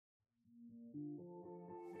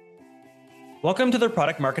Welcome to the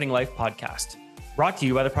Product Marketing Life podcast, brought to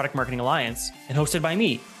you by the Product Marketing Alliance and hosted by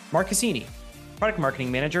me, Mark Assini, Product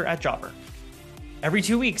Marketing Manager at Jobber. Every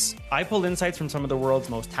 2 weeks, I pull insights from some of the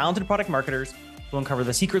world's most talented product marketers who uncover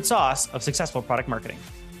the secret sauce of successful product marketing.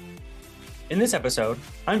 In this episode,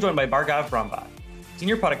 I'm joined by Bhargav Brahmbhatt,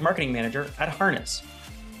 Senior Product Marketing Manager at Harness.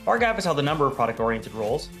 Bhargav has held a number of product-oriented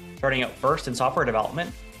roles, starting out first in software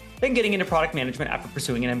development, then getting into product management after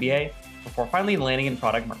pursuing an MBA, before finally landing in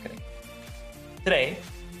product marketing. Today,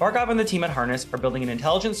 Bhargav and the team at Harness are building an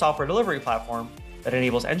intelligent software delivery platform that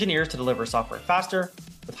enables engineers to deliver software faster,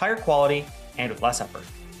 with higher quality, and with less effort.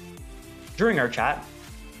 During our chat,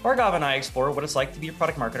 Bhargav and I explore what it's like to be a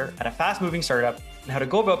product marketer at a fast-moving startup and how to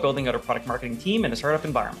go about building out a product marketing team in a startup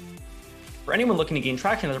environment. For anyone looking to gain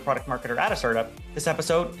traction as a product marketer at a startup, this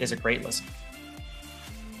episode is a great listen.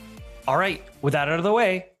 All right, with that out of the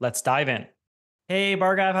way, let's dive in. Hey,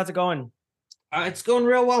 Bhargav, how's it going? It's going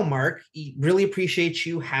real well, Mark. Really appreciate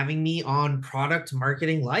you having me on Product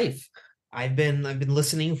Marketing Life. I've been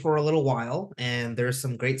listening for a little while, and there's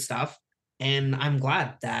some great stuff. And I'm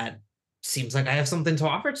glad that seems like I have something to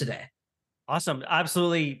offer today. Awesome.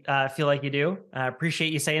 Absolutely feel like you do. I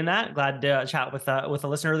appreciate you saying that. Glad to chat with a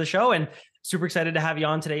listener of the show, and super excited to have you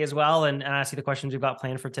on today as well and ask you the questions we've got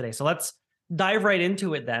planned for today. So let's dive right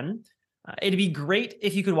into it then. It'd be great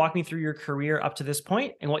if you could walk me through your career up to this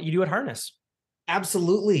point and what you do at Harness.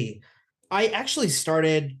 Absolutely. I actually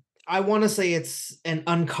started, I want to say it's an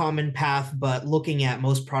uncommon path, but looking at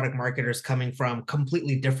most product marketers coming from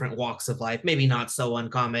completely different walks of life, maybe not so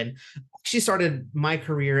uncommon. Actually started my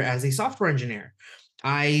career as a software engineer.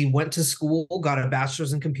 I went to school, got a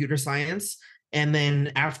bachelor's in computer science, and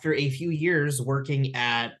then after a few years working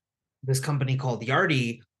at this company called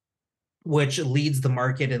Yardi, which leads the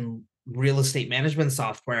market in real estate management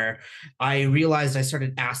software, I realized I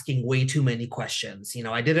started asking way too many questions.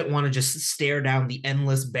 I didn't want to just stare down the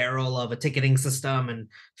endless barrel of a ticketing system and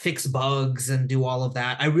fix bugs and do all of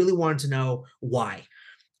that. I really wanted to know why.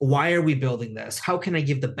 Why are we building this? How can I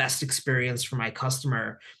give the best experience for my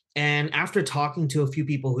customer? And after talking to a few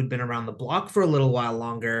people who'd been around the block for a little while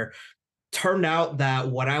longer, turned out that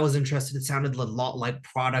what I was interested in sounded a lot like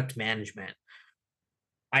product management.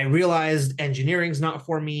 I realized engineering's not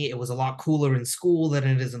for me. It was a lot cooler in school than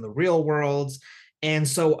it is in the real world. And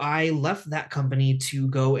so I left that company to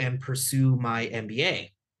go and pursue my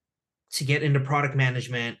MBA to get into product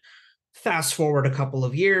management. Fast forward a couple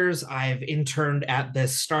of years, I've interned at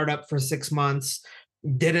this startup for 6 months.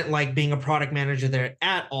 Didn't like being a product manager there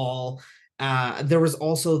at all. There was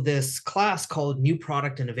also this class called New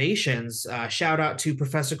Product Innovations. Shout out to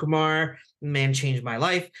Professor Kumar, man changed my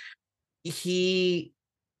life.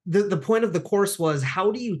 The point of the course was,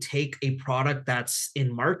 how do you take a product that's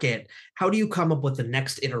in market? How do you come up with the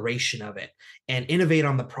next iteration of it and innovate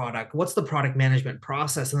on the product? What's the product management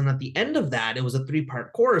process? And then at the end of that, it was a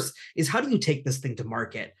 3-part course, is how do you take this thing to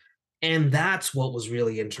market? And that's what was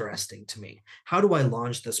really interesting to me. How do I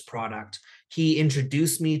launch this product? He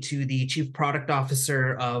introduced me to the chief product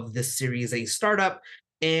officer of this Series A startup,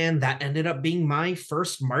 and that ended up being my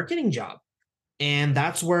first marketing job. And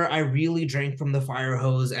that's where I really drank from the fire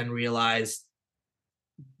hose and realized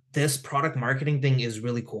this product marketing thing is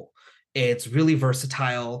really cool. It's really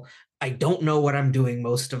versatile. I don't know what I'm doing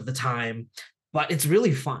most of the time, but it's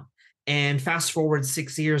really fun. And fast forward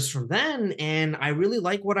 6 years from then, and I really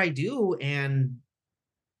like what I do. And,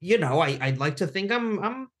 I'd like to think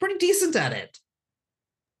I'm pretty decent at it.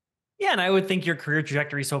 Yeah, and I would think your career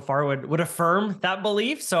trajectory so far would affirm that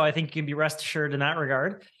belief. So I think you can be rest assured in that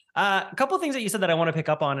regard. A couple of things that you said that I want to pick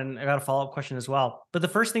up on, and I got a follow-up question as well. But the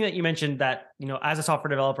first thing that you mentioned that, as a software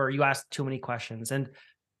developer, you ask too many questions. And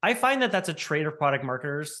I find that that's a trait of product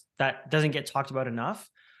marketers that doesn't get talked about enough.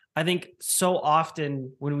 I think so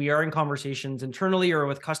often when we are in conversations internally or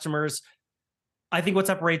with customers, I think what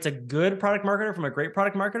separates a good product marketer from a great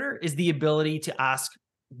product marketer is the ability to ask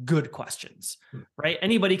good questions, right?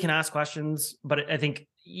 Anybody can ask questions, but I think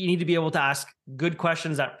you need to be able to ask good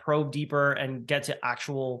questions that probe deeper and get to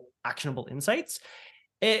actual actionable insights.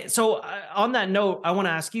 So on that note, I want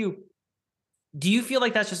to ask you, do you feel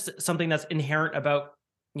like that's just something that's inherent about,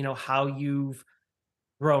 how you've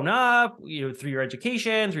grown up, through your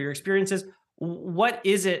education, through your experiences? What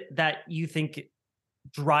is it that you think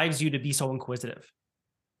drives you to be so inquisitive?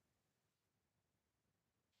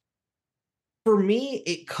 For me,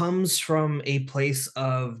 it comes from a place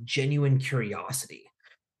of genuine curiosity.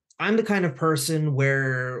 I'm the kind of person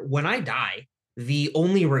where when I die, the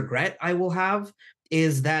only regret I will have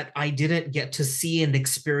is that I didn't get to see and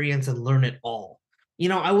experience and learn it all.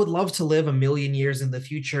 I would love to live a million years in the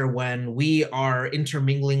future when we are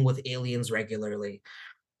intermingling with aliens regularly.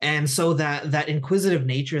 And so that inquisitive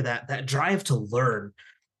nature, that drive to learn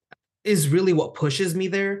is really what pushes me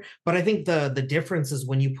there. But I think the difference is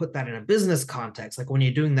when you put that in a business context, like when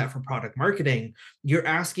you're doing that for product marketing, you're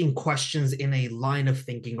asking questions in a line of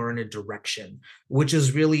thinking or in a direction, which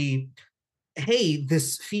is really, hey,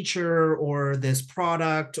 this feature or this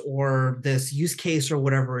product or this use case or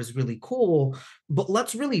whatever is really cool, but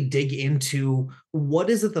let's really dig into what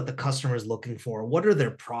is it that the customer is looking for? What are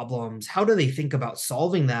their problems? How do they think about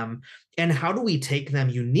solving them? And how do we take them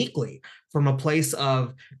uniquely from a place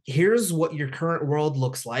of, here's what your current world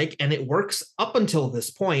looks like, and it works up until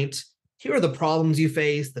this point. Here are the problems you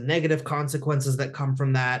face, the negative consequences that come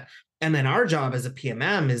from that. And then our job as a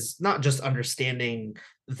PMM is not just understanding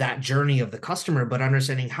that journey of the customer, but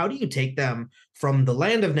understanding how do you take them from the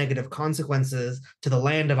land of negative consequences to the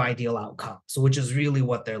land of ideal outcomes, which is really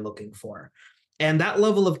what they're looking for. And that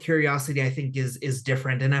level of curiosity, I think, is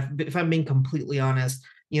different. And if I'm being completely honest,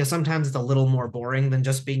 sometimes it's a little more boring than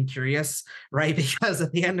just being curious, right? Because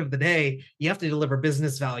at the end of the day, you have to deliver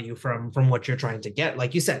business value from what you're trying to get.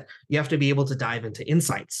 Like you said, you have to be able to dive into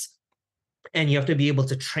insights. And you have to be able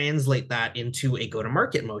to translate that into a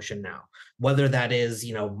go-to-market motion now, whether that is,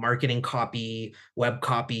 marketing copy, web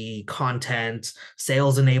copy, content,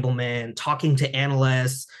 sales enablement, talking to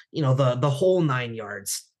analysts, the whole 9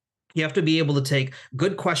 yards. You have to be able to take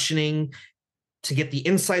good questioning to get the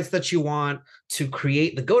insights that you want, to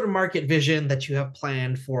create the go-to-market vision that you have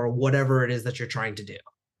planned for whatever it is that you're trying to do.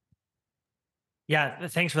 Yeah,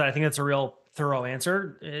 thanks for that. I think that's a real thorough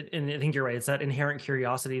answer. And I think you're right. It's that inherent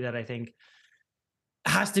curiosity that I think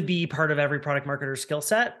has to be part of every product marketer's skill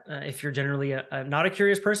set. If you're generally not a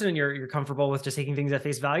curious person and you're comfortable with just taking things at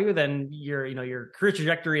face value, then your career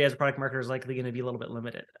trajectory as a product marketer is likely going to be a little bit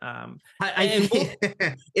limited.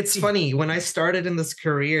 It's funny, when I started in this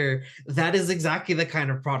career, that is exactly the kind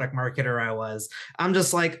of product marketer I was. I'm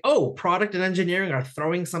just like, oh, product and engineering are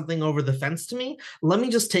throwing something over the fence to me. Let me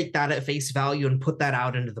just take that at face value and put that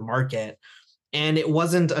out into the market. And it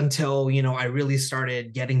wasn't until, I really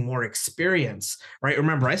started getting more experience, right?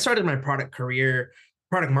 Remember, I started my product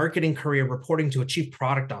marketing career reporting to a chief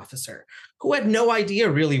product officer who had no idea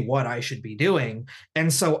really what I should be doing.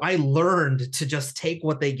 And so I learned to just take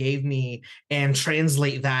what they gave me and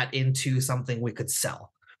translate that into something we could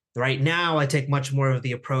sell. Right now, I take much more of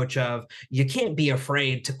the approach of, you can't be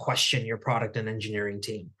afraid to question your product and engineering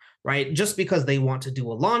team, right? Just because they want to do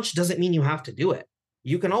a launch doesn't mean you have to do it.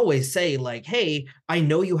 You can always say, like, hey, I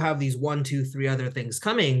know you have these 1, 2, 3 other things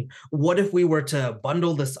coming. What if we were to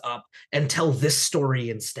bundle this up and tell this story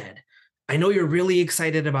instead? I know you're really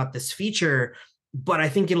excited about this feature, but I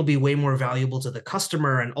think it'll be way more valuable to the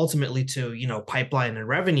customer and ultimately to, pipeline and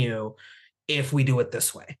revenue if we do it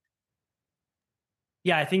this way.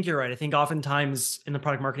 Yeah, I think you're right. I think oftentimes in the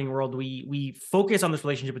product marketing world, we focus on this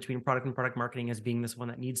relationship between product and product marketing as being this one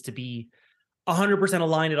that needs to be 100%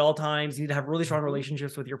 aligned at all times. You need to have really strong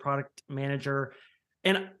relationships with your product manager.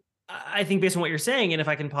 And I think based on what you're saying, and if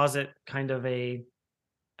I can posit kind of a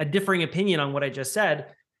differing opinion on what I just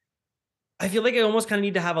said, I feel like I almost kind of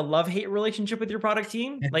need to have a love-hate relationship with your product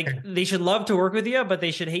team. Like, they should love to work with you, but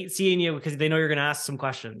they should hate seeing you because they know you're going to ask some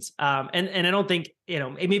questions. And I don't think,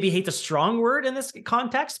 it maybe hate's a strong word in this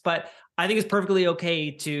context, but I think it's perfectly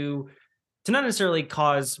okay to not necessarily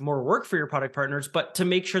cause more work for your product partners, but to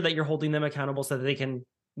make sure that you're holding them accountable so that they can,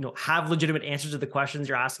 have legitimate answers to the questions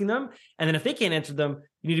you're asking them. And then if they can't answer them,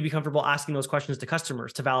 you need to be comfortable asking those questions to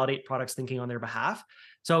customers to validate products thinking on their behalf.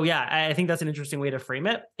 So yeah, I think that's an interesting way to frame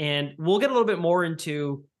it. And we'll get a little bit more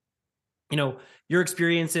into, your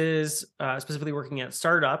experiences, specifically working at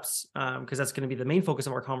startups, because that's going to be the main focus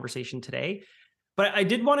of our conversation today. But I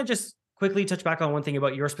did want to just quickly touch back on one thing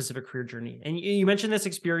about your specific career journey. And you mentioned this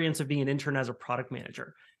experience of being an intern as a product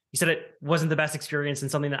manager. You said it wasn't the best experience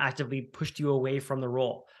and something that actively pushed you away from the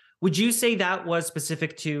role. Would you say that was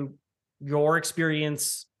specific to your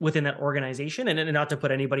experience within that organization? And not to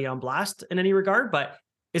put anybody on blast in any regard, but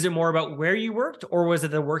is it more about where you worked, or was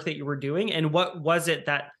it the work that you were doing? And what was it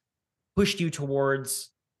that pushed you towards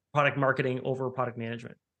product marketing over product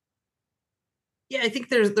management? Yeah, I think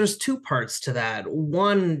there's two parts to that.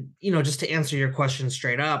 One, just to answer your question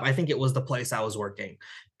straight up, I think it was the place I was working.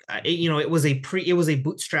 It was a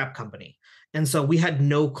bootstrap company, and so we had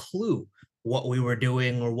no clue what we were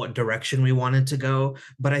doing or what direction we wanted to go.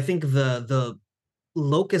 But I think the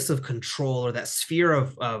locus of control, or that sphere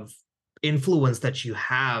of influence that you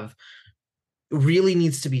have, really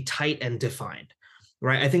needs to be tight and defined.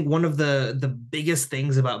 Right. I think one of the biggest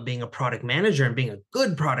things about being a product manager and being a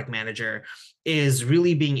good product manager is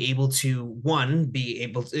really being able to,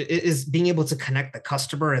 being able to connect the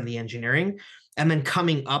customer and the engineering, and then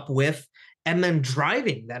coming up with and then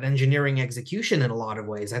driving that engineering execution in a lot of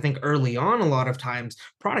ways. I think early on, a lot of times,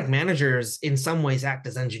 product managers in some ways act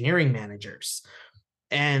as engineering managers.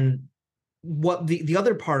 And what the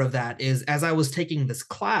other part of that is, as I was taking this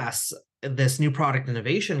class, this new product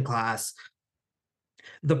innovation class,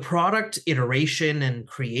 the product iteration and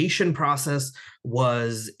creation process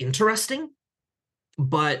was interesting,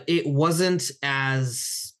 but it wasn't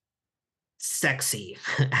as sexy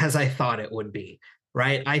as I thought it would be.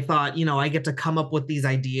 Right. I thought, I get to come up with these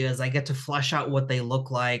ideas, I get to flesh out what they look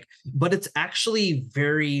like, but it's actually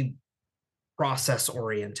very process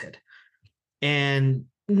oriented. And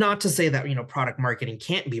not to say that, product marketing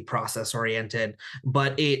can't be process oriented,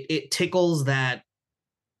 but it tickles that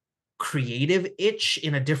creative itch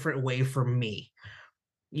in a different way for me.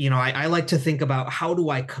 I like to think about, how do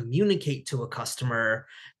I communicate to a customer,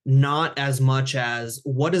 not as much as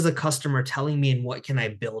what is a customer telling me and what can I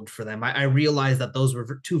build for them. I realized that those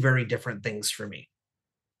were two very different things for me.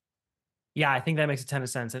 Yeah, I think that makes a ton of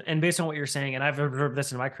sense. And based on what you're saying, and I've observed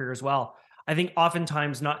this in my career as well, I think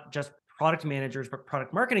oftentimes not just product managers, but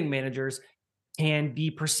product marketing managers can be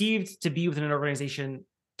perceived to be within an organization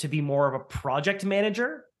to be more of a project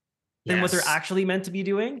manager than what they're Yes. actually meant to be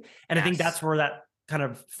doing. And I think that's where that kind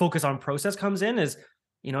of focus on process comes in is,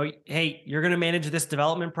 hey, you're going to manage this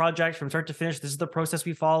development project from start to finish. This is the process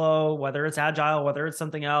we follow, whether it's agile, whether it's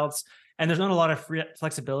something else. And there's not a lot of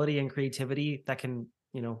flexibility and creativity that can,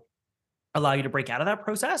 allow you to break out of that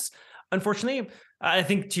process. Unfortunately, I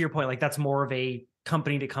think to your point, like that's more of a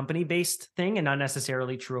company to company based thing and not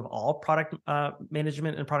necessarily true of all product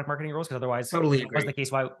management and product marketing roles. Because otherwise, Totally if that was the agree.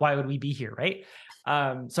 case, why would we be here, right?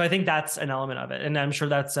 So I think that's an element of it, and I'm sure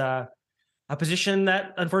that's a position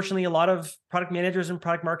that unfortunately a lot of product managers and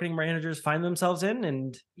product marketing managers find themselves in.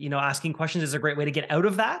 And asking questions is a great way to get out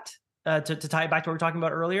of that. To tie it back to what we were talking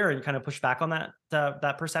about earlier and kind of push back on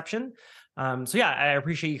that perception. So yeah, I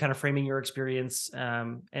appreciate you kind of framing your experience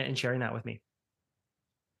and sharing that with me.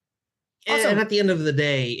 Awesome. And at the end of the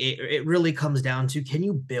day, it really comes down to, can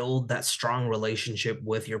you build that strong relationship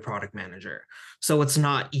with your product manager? So it's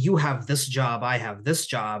not, you have this job, I have this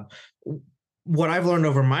job. What I've learned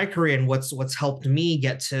over my career and what's helped me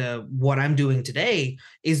get to what I'm doing today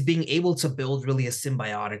is being able to build really a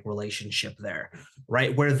symbiotic relationship there,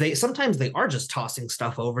 right? Where sometimes they are just tossing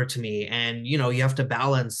stuff over to me, and you have to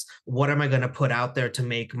balance, what am I going to put out there to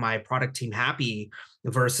make my product team happy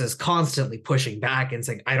versus constantly pushing back and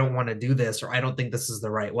saying, I don't want to do this, or I don't think this is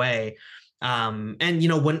the right way. And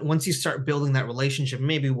once you start building that relationship,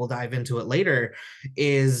 maybe we'll dive into it later,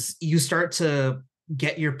 is you start to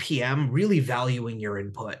get your PM really valuing your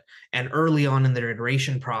input. And early on in their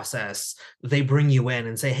iteration process, they bring you in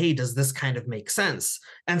and say, hey, does this kind of make sense?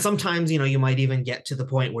 And sometimes, you might even get to the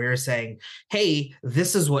point where you're saying, hey,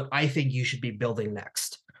 this is what I think you should be building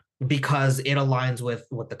next, because it aligns with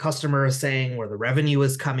what the customer is saying, where the revenue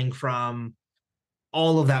is coming from,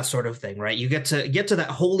 all of that sort of thing, right? You get to that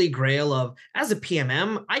holy grail of, as a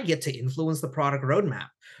PMM, I get to influence the product roadmap,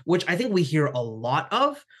 which I think we hear a lot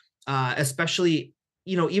of, especially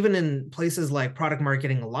even in places like Product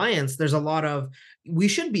Marketing Alliance. There's a lot of, we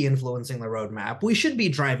should be influencing the roadmap, we should be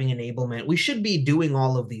driving enablement, we should be doing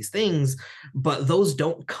all of these things, but those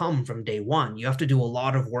don't come from day one. You have to do a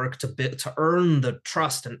lot of work to earn the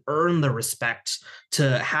trust and earn the respect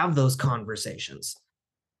to have those conversations.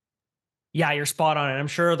 Yeah, you're spot on. And I'm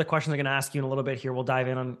sure the questions I'm going to ask you in a little bit here, we'll dive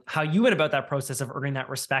in on how you went about that process of earning that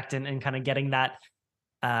respect and kind of getting that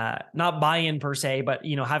not buy-in per se, but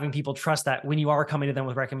having people trust that when you are coming to them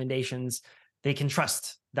with recommendations, they can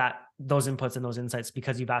trust that those inputs and those insights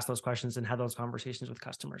because you've asked those questions and had those conversations with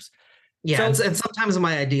customers. Yeah, so, and sometimes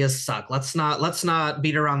my ideas suck. Let's not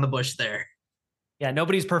beat around the bush there. Yeah,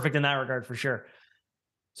 nobody's perfect in that regard for sure.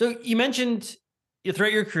 So you mentioned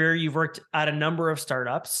throughout your career, you've worked at a number of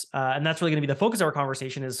startups, and that's really going to be the focus of our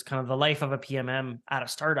conversation, is kind of the life of a PMM at a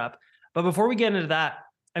startup. But before we get into that,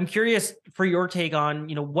 I'm curious for your take on,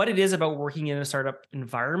 what it is about working in a startup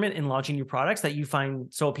environment and launching new products that you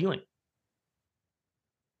find so appealing.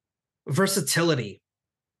 Versatility.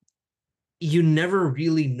 You never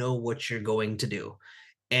really know what you're going to do.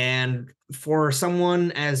 And for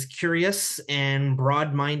someone as curious and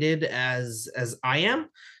broad-minded as I am,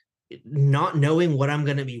 not knowing what I'm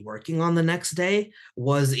going to be working on the next day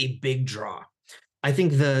was a big draw. I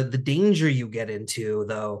think the danger you get into,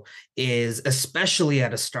 though, is, especially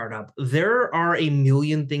at a startup, there are a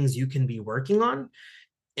million things you can be working on.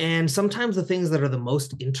 And sometimes the things that are the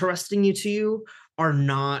most interesting to you are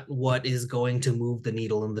not what is going to move the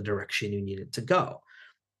needle in the direction you need it to go.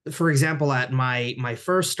 For example, at my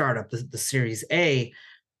first startup, the Series A,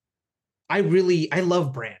 I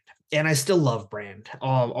love brand. And I still love brand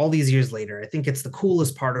all these years later. I think it's the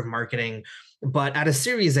coolest part of marketing. But at a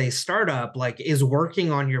Series A startup, like, is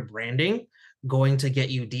working on your branding going to get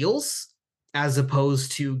you deals as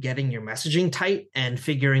opposed to getting your messaging tight and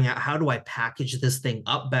figuring out how do I package this thing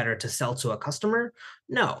up better to sell to a customer?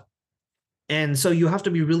 No. And so you have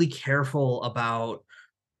to be really careful about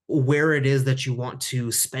where it is that you want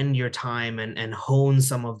to spend your time and hone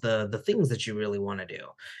some of the things that you really want to do.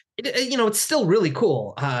 It's still really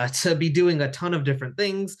cool to be doing a ton of different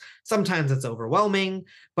things. Sometimes it's overwhelming,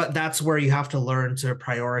 but that's where you have to learn to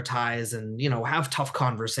prioritize and, have tough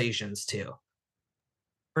conversations too.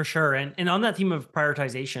 For sure. And on that theme of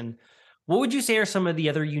prioritization, what would you say are some of the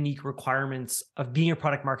other unique requirements of being a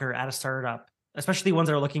product marketer at a startup, especially ones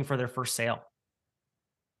that are looking for their first sale?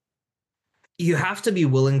 You have to be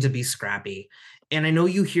willing to be scrappy. And I know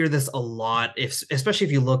you hear this a lot, especially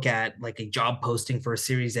if you look at like a job posting for a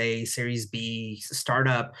Series A, Series B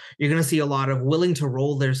startup, you're going to see a lot of willing to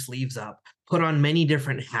roll their sleeves up, put on many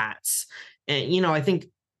different hats. And, I think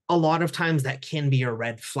a lot of times that can be a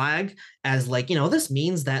red flag, as like, this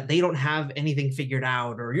means that they don't have anything figured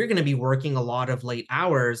out, or you're going to be working a lot of late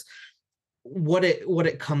hours. What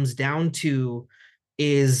it comes down to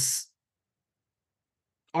is,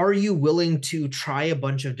 are you willing to try a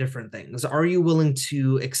bunch of different things? Are you willing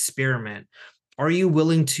to experiment? Are you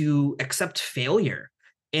willing to accept failure,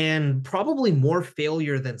 and probably more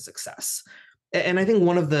failure than success? And I think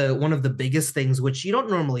one of the biggest things, which you don't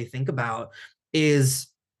normally think about, is,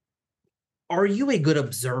 are you a good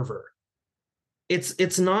observer?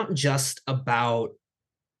 It's not just about,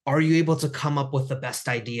 are you able to come up with the best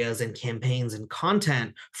ideas and campaigns and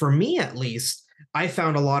content? For me, at least, I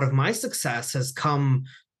found a lot of my success has come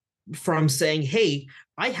from saying, hey,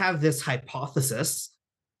 I have this hypothesis.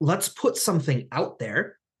 Let's put something out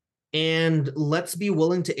there and let's be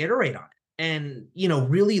willing to iterate on it. And,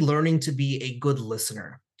 really learning to be a good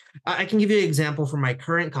listener. I can give you an example from my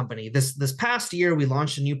current company. This past year, we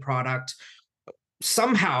launched a new product.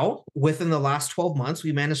 Somehow, within the last 12 months,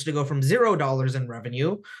 we managed to go from $0 in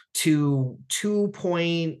revenue to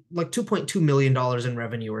 $2.2 million in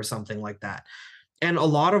revenue or something like that. And a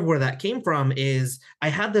lot of where that came from is I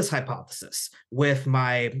had this hypothesis with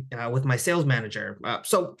my sales manager.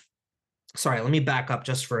 So sorry, let me back up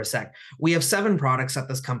just for a sec. We have 7 products at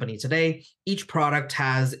this company today. Each product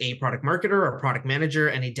has a product marketer, a product manager,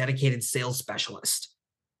 and a dedicated sales specialist.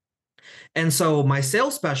 And so my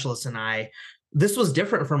sales specialist and I, this was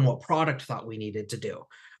different from what product thought we needed to do.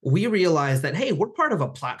 We realized that, hey, we're part of a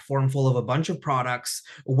platform full of a bunch of products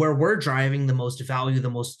where we're driving the most value, the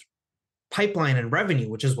most pipeline and revenue,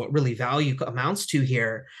 which is what really value amounts to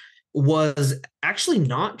here, was actually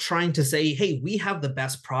not trying to say, hey, we have the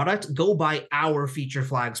best product, go buy our Feature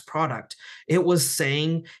Flags product. It was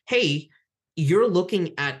saying, hey, you're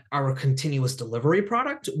looking at our continuous delivery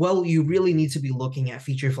product. Well, you really need to be looking at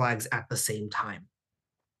Feature Flags at the same time.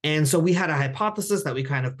 And so we had a hypothesis that we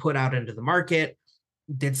kind of put out into the market,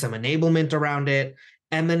 did some enablement around it.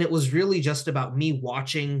 And then it was really just about me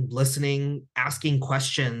watching, listening, asking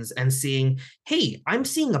questions, and seeing, hey, I'm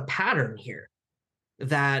seeing a pattern here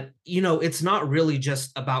that, it's not really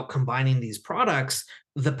just about combining these products.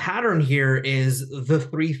 The pattern here is the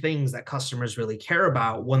 3 things that customers really care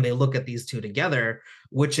about when they look at these 2 together,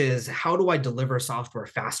 which is, how do I deliver software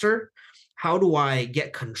faster? How do I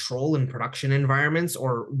get control in production environments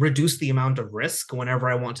or reduce the amount of risk whenever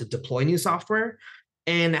I want to deploy new software?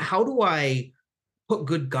 And how do I put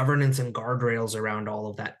good governance and guardrails around all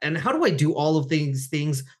of that? And how do I do all of these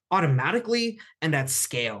things automatically and at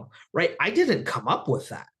scale, right? I didn't come up with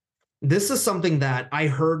that. This is something that I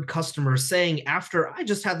heard customers saying after I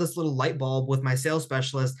just had this little light bulb with my sales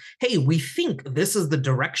specialist. Hey, we think this is the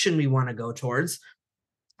direction we want to go towards.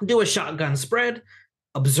 Do a shotgun spread,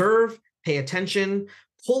 observe, pay attention,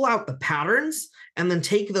 pull out the patterns, and then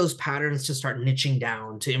take those patterns to start niching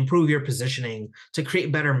down, to improve your positioning, to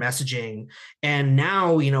create better messaging. And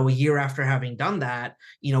now, a year after having done that,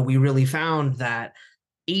 we really found that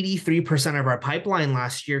 83% of our pipeline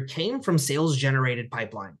last year came from sales generated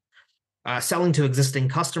pipeline. Selling to existing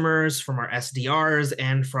customers, from our SDRs,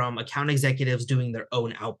 and from account executives doing their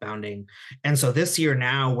own outbounding. And so this year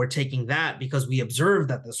now we're taking that because we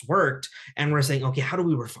observed that this worked, and we're saying, okay, how do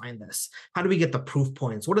we refine this? How do we get the proof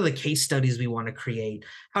points? What are the case studies we want to create?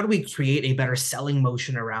 How do we create a better selling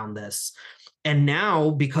motion around this? And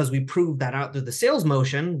now, because we proved that out through the sales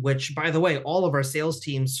motion, which, by the way, all of our sales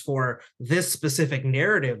teams for this specific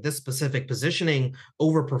narrative, this specific positioning,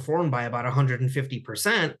 overperformed by about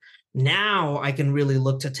 150%. Now I can really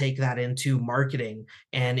look to take that into marketing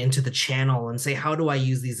and into the channel and say, how do I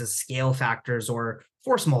use these as scale factors or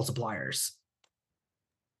force multipliers?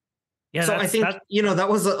 Yeah, So I that's think, that. that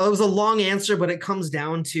was a long answer, but it comes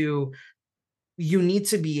down to you need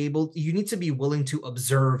to be willing to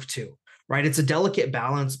observe too, right? It's a delicate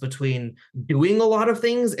balance between doing a lot of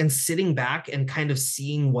things and sitting back and kind of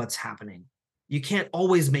seeing what's happening. You can't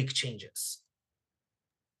always make changes.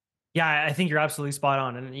 Yeah, I think you're absolutely spot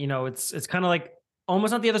on, and it's kind of like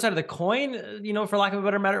almost not the other side of the coin, for lack of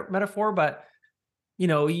a better metaphor. But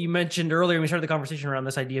you mentioned earlier when we started the conversation around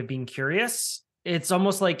this idea of being curious. It's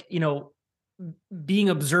almost like being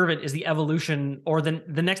observant is the evolution or the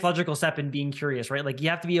next logical step in being curious, right? Like you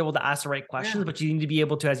have to be able to ask the right questions, Yeah. but you need to be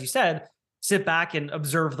able to, as you said, sit back and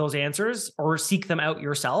observe those answers or seek them out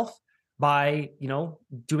yourself by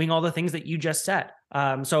doing all the things that you just said.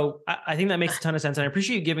 So I think that makes a ton of sense, and I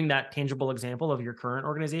appreciate you giving that tangible example of your current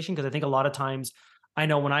organization, because I think a lot of times I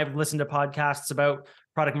know when I've listened to podcasts about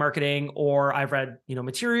product marketing or I've read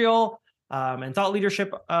material and thought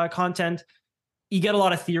leadership content, you get a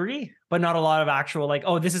lot of theory, but not a lot of actual like,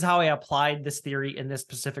 oh, this is how I applied this theory in this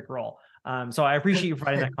specific role. So I appreciate you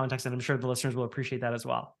providing that context, and I'm sure the listeners will appreciate that as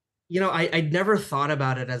well. I'd never thought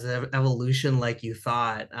about it as an evolution like you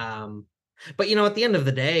thought. But at the end of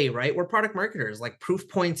the day, right, we're product marketers. Like proof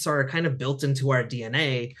points are kind of built into our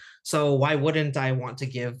DNA. So why wouldn't I want to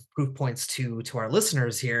give proof points to our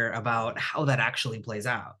listeners here about how that actually plays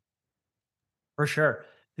out? For sure.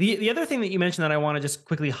 The other thing that you mentioned that I want to just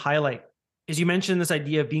quickly highlight is you mentioned this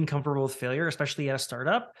idea of being comfortable with failure, especially at a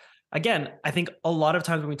startup. Again, I think a lot of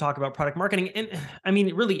times when we talk about product marketing, and I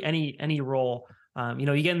mean really any role,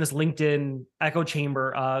 you get in this LinkedIn echo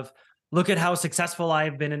chamber of look at how successful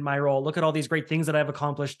I've been in my role. Look at all these great things that I've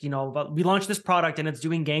accomplished. But we launched this product and it's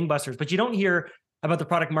doing gangbusters. But you don't hear about the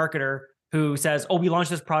product marketer who says, oh, we launched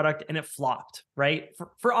this product and it flopped, right?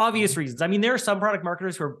 For obvious reasons. I mean, there are some product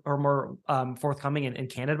marketers who are more forthcoming and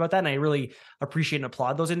candid about that. And I really appreciate and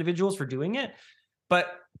applaud those individuals for doing it. But,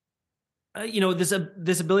 this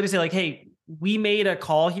ability to say like, hey, we made a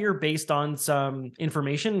call here based on some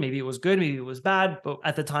information. Maybe it was good, maybe it was bad, but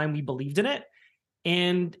at the time we believed in it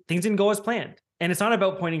and things didn't go as planned. And it's not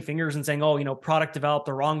about pointing fingers and saying, oh, product developed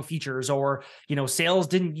the wrong features, or, sales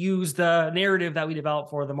didn't use the narrative that we developed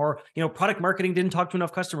for them, or, product marketing didn't talk to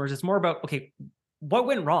enough customers. It's more about, okay, what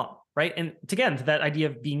went wrong, right? And to that idea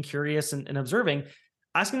of being curious and observing,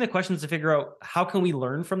 asking the questions to figure out how can we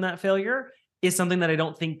learn from that failure is something that I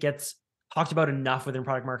don't think gets talked about enough within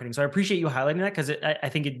product marketing. So I appreciate you highlighting that, because I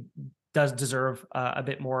think it does deserve a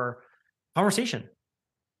bit more conversation.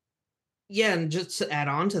 Yeah, and just to add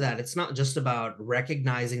on to that, it's not just about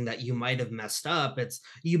recognizing that you might have messed up. It's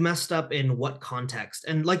you messed up in what context.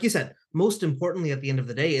 And like you said, most importantly, at the end of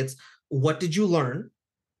the day, it's what did you learn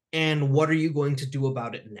and what are you going to do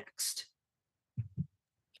about it next?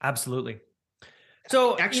 Absolutely.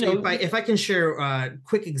 So Actually, if I can share a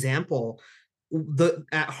quick example,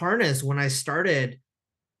 at Harness, when I started,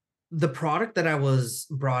 the product that I was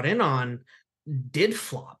brought in on did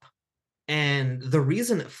flop. And the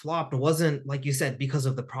reason it flopped wasn't, like you said, because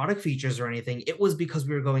of the product features or anything. It was because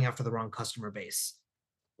we were going after the wrong customer base.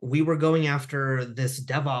 We were going after this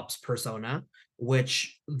DevOps persona,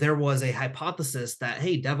 which there was a hypothesis that,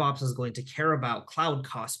 hey, DevOps is going to care about cloud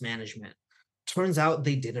cost management. Turns out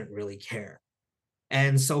they didn't really care.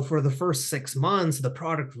 And so for the first 6 months, the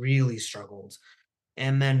product really struggled.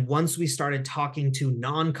 And then once we started talking to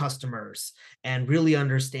non-customers and really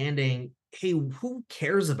understanding, hey, who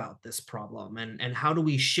cares about this problem and how do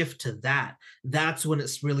we shift to that? That's when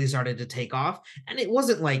it's really started to take off. And it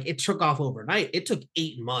wasn't like it took off overnight. It took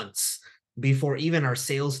 8 months before even our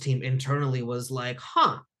sales team internally was like,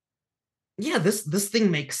 yeah, this thing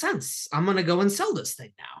makes sense. I'm going to go and sell this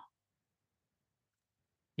thing now.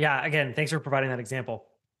 Yeah, again, thanks for providing that example.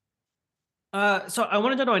 So I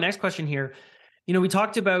wanted to know my next question here. We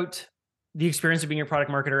talked about the experience of being a product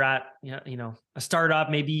marketer at a startup,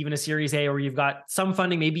 maybe even a Series A, where you've got some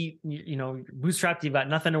funding, maybe bootstrapped, you've got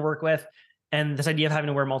nothing to work with, and this idea of having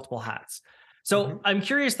to wear multiple hats. So I'm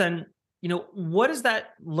curious then, what does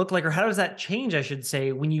that look like, or how does that change, I should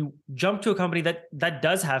say, when you jump to a company that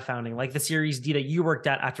does have founding, like the Series D that you worked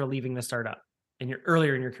at after leaving the startup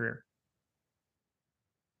earlier in your career?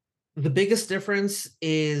 The biggest difference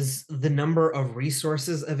is the number of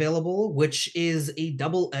resources available, which is a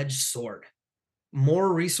double-edged sword.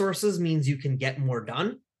 More resources means you can get more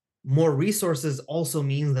done. More resources also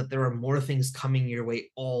means that there are more things coming your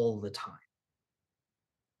way all the time.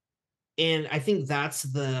 And I think that's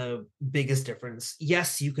the biggest difference.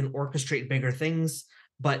 Yes, you can orchestrate bigger things,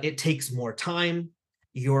 but it takes more time.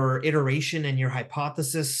 Your iteration and your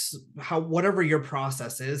hypothesis, whatever your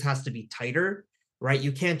process is, has to be tighter, right?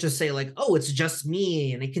 You can't just say like, oh, it's just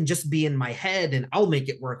me and it can just be in my head and I'll make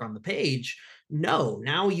it work on the page. No,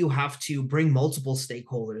 now you have to bring multiple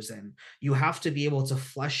stakeholders in. You have to be able to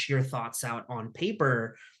flesh your thoughts out on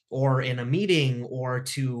paper or in a meeting, or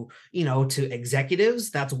to, to executives.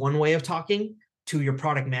 That's one way of talking. To your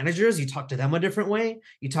product managers, you talk to them a different way.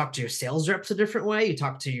 You talk to your sales reps a different way. You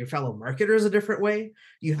talk to your fellow marketers a different way.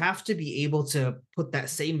 You have to be able to put that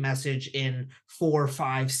same message in 4,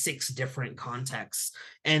 5, 6 different contexts.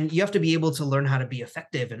 And you have to be able to learn how to be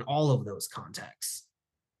effective in all of those contexts.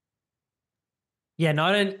 Yeah,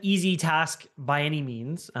 not an easy task by any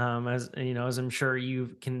means, as you know, as I'm sure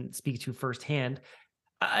you can speak to firsthand.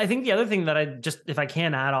 I think the other thing that I just, if I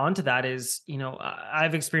can add on to that, is,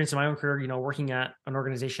 I've experienced in my own career, working at an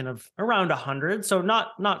organization of around 100, so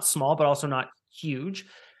not small, but also not huge,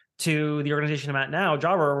 to the organization I'm at now,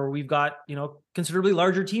 Jobber, where we've got considerably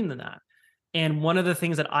larger team than that. And one of the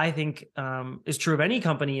things that I think is true of any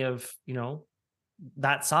company of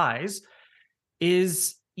that size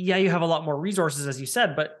is, yeah, you have a lot more resources, as you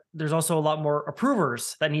said, but there's also a lot more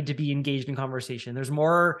approvers that need to be engaged in conversation. There's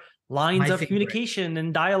more lines of communication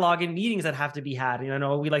and dialogue and meetings that have to be had. I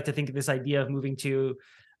know we like to think of this idea of moving to,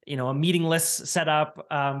 a meetingless setup.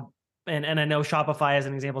 And I know Shopify, as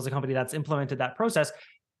an example, is a company that's implemented that process.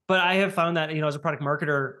 But I have found that, as a product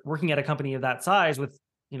marketer working at a company of that size with,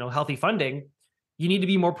 healthy funding, you need to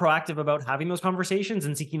be more proactive about having those conversations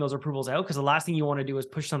and seeking those approvals out. Because the last thing you want to do is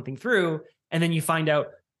push something through, and then you find out,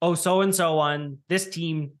 oh, so-and-so on this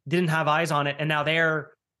team didn't have eyes on it, and now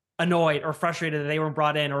they're annoyed or frustrated that they weren't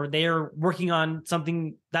brought in, or they're working on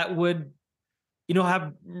something that would,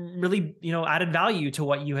 have really, added value to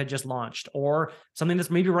what you had just launched, or something that's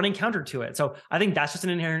maybe running counter to it. So I think that's just an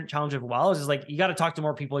inherent challenge of is just like, you got to talk to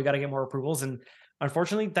more people, you got to get more approvals. And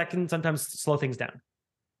unfortunately, that can sometimes slow things down.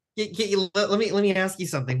 Let me ask you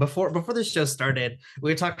something. Before the show started,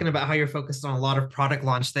 we were talking about how you're focused on a lot of product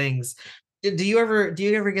launch things. Do you ever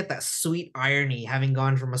get that sweet irony, having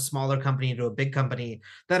gone from a smaller company to a big company,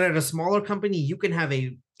 that at a smaller company you can have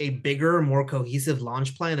a bigger, more cohesive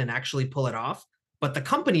launch plan and actually pull it off, but the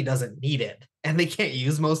company doesn't need it and they can't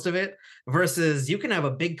use most of it, versus you can have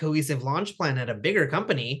a big cohesive launch plan at a bigger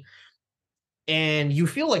company and you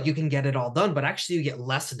feel like you can get it all done, but actually you get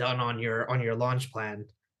less done on your launch plan.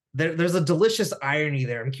 There's a delicious irony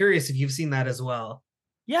there. I'm curious if you've seen that as well.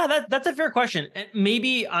 Yeah, that's a fair question.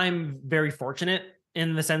 Maybe I'm very fortunate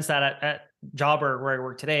in the sense that at Jobber, where I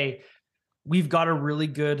work today, we've got a really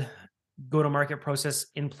good go-to-market process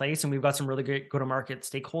in place, and we've got some really great go-to-market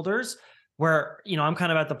stakeholders where, I'm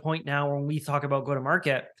kind of at the point now when we talk about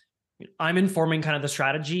go-to-market, I'm informing kind of the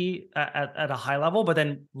strategy at a high level, but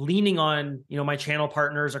then leaning on, my channel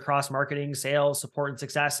partners across marketing, sales, support, and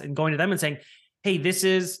success, and going to them and saying, hey, this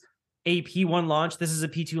is a P1 launch. This is a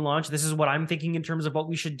P2 launch. This is what I'm thinking in terms of what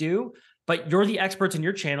we should do. But you're the experts in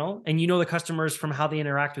your channel and you know the customers from how they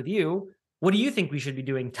interact with you. What do you think we should be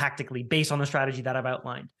doing tactically based on the strategy that I've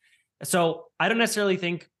outlined? So I don't necessarily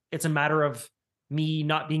think it's a matter of me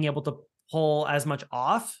not being able to pull as much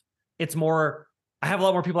off. It's more, I have a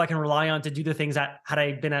lot more people I can rely on to do the things that, had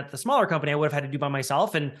I been at the smaller company, I would have had to do by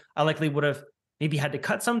myself. And I likely would have maybe had to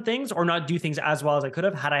cut some things or not do things as well as I could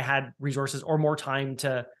have had I had resources or more time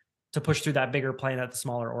to push through that bigger plan at the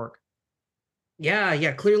smaller org.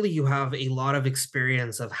 Yeah. Clearly you have a lot of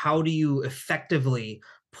experience of how do you effectively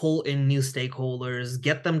pull in new stakeholders,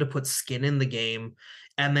 get them to put skin in the game,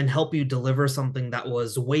 and then help you deliver something that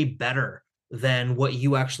was way better than what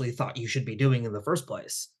you actually thought you should be doing in the first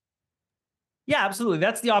place. Yeah, absolutely.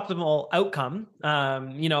 That's the optimal outcome.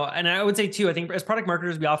 And I would say too, I think as product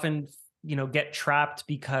marketers, we often, get trapped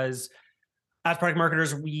because as product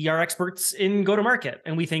marketers, we are experts in go-to-market,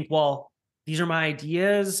 and we think, well, these are my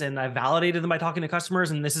ideas and I validated them by talking to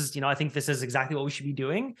customers. And this is, I think this is exactly what we should be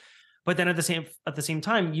doing. But then at the same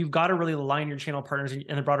time, you've got to really align your channel partners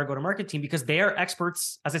and the broader go-to-market team, because they are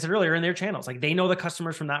experts, as I said earlier, in their channels. Like, they know the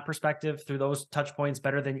customers from that perspective through those touch points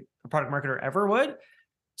better than a product marketer ever would.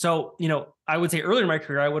 So, I would say earlier in my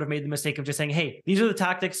career, I would have made the mistake of just saying, hey, these are the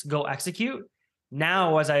tactics, go execute.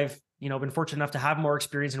 Now, as I've, been fortunate enough to have more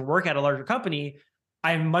experience and work at a larger company,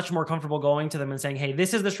 I'm much more comfortable going to them and saying, hey,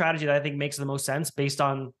 this is the strategy that I think makes the most sense based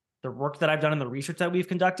on the work that I've done and the research that we've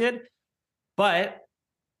conducted. But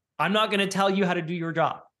I'm not going to tell you how to do your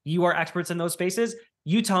job. You are experts in those spaces.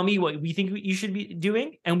 You tell me what we think you should be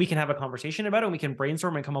doing, and we can have a conversation about it, and we can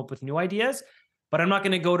brainstorm and come up with new ideas. But I'm not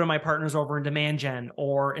going to go to my partners over in demand gen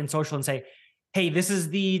or in social and say, hey, this is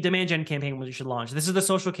the demand gen campaign we should launch. This is the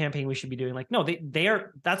social campaign we should be doing. Like, no,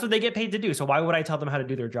 that's what they get paid to do. So why would I tell them how to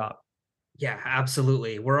do their job? Yeah,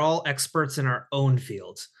 absolutely. We're all experts in our own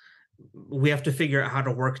fields. We have to figure out how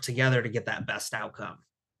to work together to get that best outcome.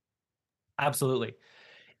 Absolutely.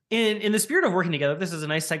 In the spirit of working together, this is a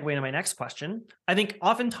nice segue into my next question. I think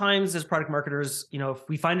oftentimes as product marketers, if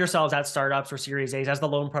we find ourselves at startups or Series A's as the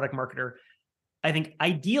lone product marketer, I think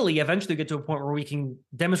ideally, eventually get to a point where we can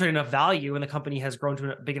demonstrate enough value and the company has grown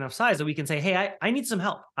to a big enough size that we can say, hey, I need some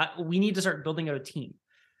help. We need to start building out a team.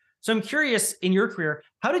 So I'm curious, in your career,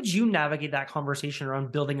 how did you navigate that conversation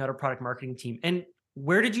around building out a product marketing team? And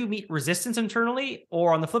where did you meet resistance internally?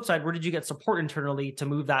 Or on the flip side, where did you get support internally to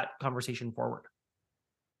move that conversation forward?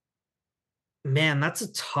 Man, that's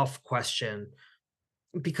a tough question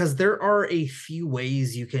because there are a few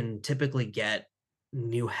ways you can typically get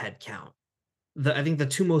new headcount. I think the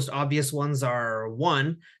two most obvious ones are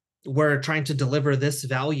one, we're trying to deliver this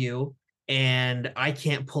value and I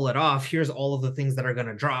can't pull it off. Here's all of the things that are going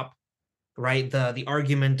to drop, right? The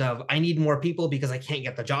argument of I need more people because I can't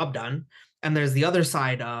get the job done. And there's the other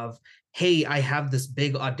side of, hey, I have this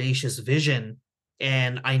big audacious vision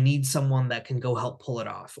and I need someone that can go help pull it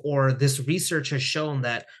off. Or this research has shown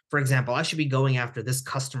that, for example, I should be going after this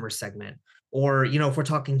customer segment. Or, if we're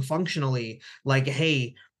talking functionally, like,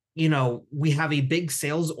 hey, we have a big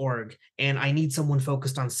sales org and I need someone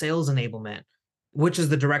focused on sales enablement, which is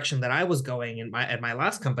the direction that I was going at my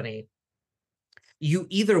last company. You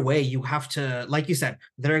either way, you have to, like you said,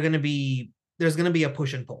 there's going to be a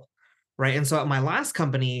push and pull, right? And so at my last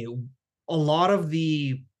company, a lot of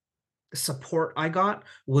the support I got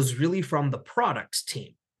was really from the product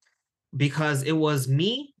team because it was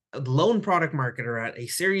me, a lone product marketer at a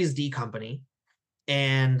Series D company,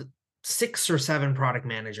 and 6 or 7 product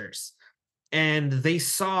managers. And they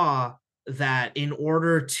saw that in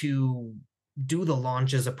order to do the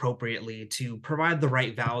launches appropriately, to provide the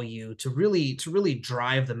right value, to really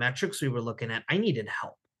drive the metrics we were looking at, I needed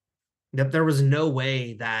help. That there was no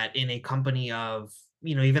way that in a company of,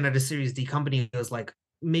 even at a Series D company, it was like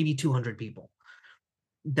maybe 200 people,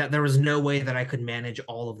 that there was no way that I could manage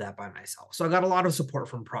all of that by myself. So I got a lot of support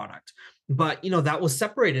from product. But, that was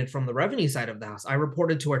separated from the revenue side of the house. I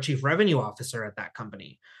reported to our chief revenue officer at that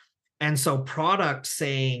company. And so product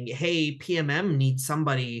saying, hey, PMM needs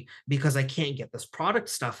somebody because I can't get this product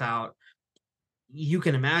stuff out. You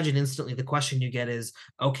can imagine instantly the question you get is,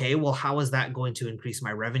 okay, well, how is that going to increase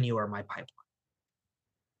my revenue or my pipeline?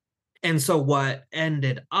 And so what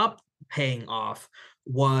ended up paying off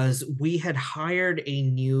was we had hired a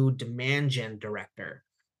new demand gen director.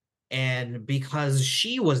 And because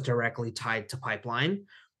she was directly tied to pipeline,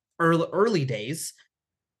 early days,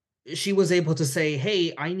 she was able to say,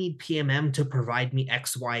 hey, I need PMM to provide me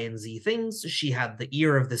X, Y, and Z things. She had the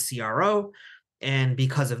ear of the CRO. And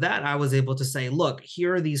because of that, I was able to say, look,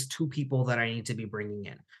 here are these 2 people that I need to be bringing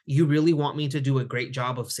in. You really want me to do a great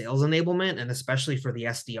job of sales enablement, and especially for the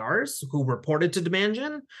SDRs who reported to demand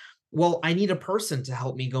gen? Well, I need a person to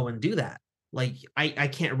help me go and do that. Like, I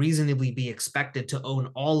can't reasonably be expected to own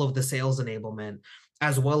all of the sales enablement,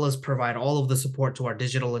 as well as provide all of the support to our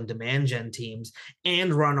digital and demand gen teams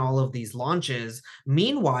and run all of these launches.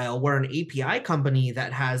 Meanwhile, we're an API company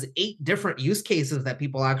that has 8 different use cases that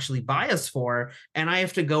people actually buy us for, and I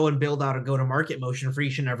have to go and build out a go-to-market motion for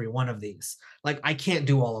each and every one of these. Like, I can't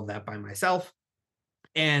do all of that by myself.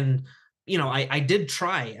 And I did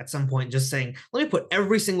try at some point just saying, let me put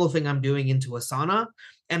every single thing I'm doing into Asana,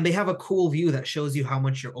 and they have a cool view that shows you how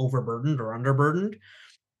much you're overburdened or underburdened.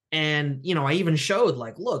 And, I even showed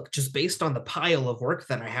like, look, just based on the pile of work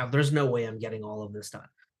that I have, there's no way I'm getting all of this done.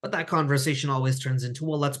 But that conversation always turns into,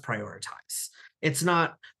 well, let's prioritize. It's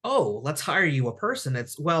not, oh, let's hire you a person.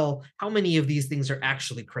 It's, well, how many of these things are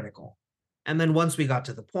actually critical? And then once we got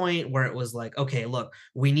to the point where it was like, okay, look,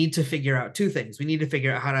 we need to figure out 2 things. We need to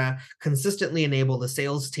figure out how to consistently enable the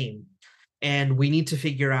sales team. And we need to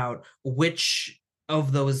figure out which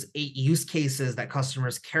of those 8 use cases that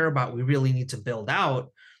customers care about we really need to build out.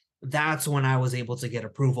 That's when I was able to get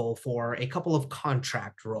approval for a couple of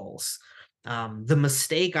contract roles. The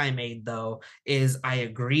mistake I made, though, is I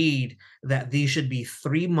agreed that these should be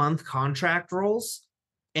 3-month contract roles,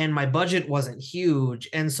 and my budget wasn't huge.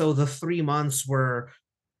 And so the 3 months were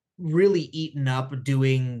really eaten up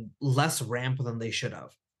doing less ramp than they should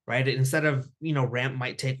have. Right. Instead of, ramp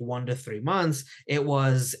might take 1 to 3 months, it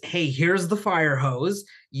was, hey, here's the fire hose.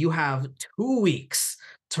 You have 2 weeks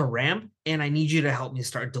to ramp, and I need you to help me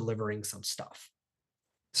start delivering some stuff.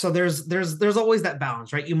 So there's always that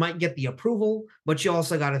balance, right? You might get the approval, but you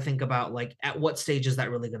also got to think about, like, at what stage is that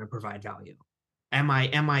really going to provide value? Am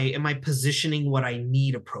I positioning what I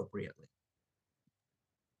need appropriately?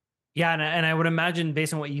 Yeah, and I would imagine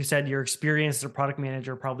based on what you said, your experience as a product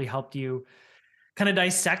manager probably helped you kind of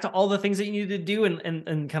dissect all the things that you need to do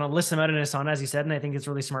and kind of list them out in Asana, as you said. And I think it's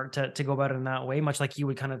really smart to go about it in that way, much like you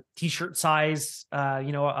would kind of t-shirt size,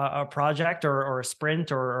 a project or a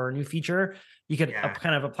sprint or a new feature. You could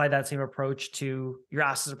kind of apply that same approach to your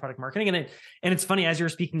asks of product marketing. And it's funny, as you were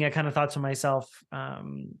speaking, I kind of thought to myself,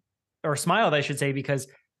 or smiled, I should say, because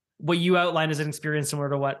what you outlined is an experience similar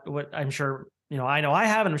to what I'm sure, I know I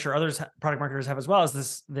have, and I'm sure others product marketers have as well,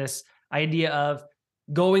 is this idea of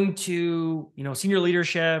going to, senior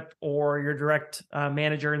leadership or your direct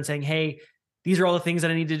manager and saying, hey, these are all the things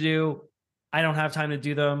that I need to do. I don't have time to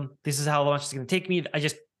do them. This is how much it's going to take me. I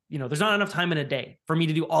just, there's not enough time in a day for me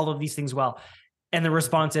to do all of these things well. And the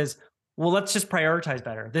response is, well, let's just prioritize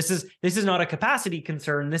better. This is not a capacity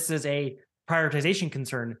concern. This is a prioritization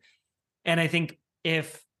concern. And I think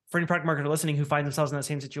for any product marketer listening who finds themselves in that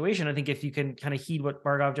same situation, I think if you can kind of heed what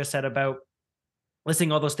Bhargav just said about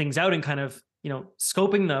listing all those things out and kind of,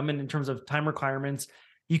 scoping them, and in terms of time requirements,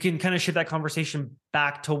 you can kind of shift that conversation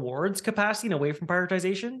back towards capacity and away from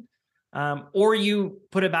prioritization. Or you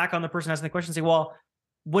put it back on the person asking the question and say, well,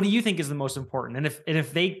 what do you think is the most important? And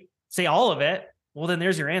if they say all of it, well, then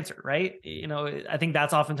there's your answer, right? I think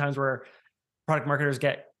that's oftentimes where product marketers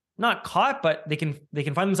get not caught, but they can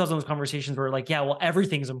find themselves in those conversations where like, yeah, well,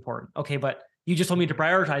 everything's important. Okay, but you just told me to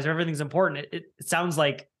prioritize. Everything's important. It sounds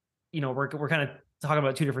like, we're kind of talking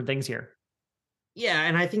about two different things here. Yeah,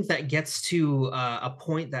 and I think that gets to a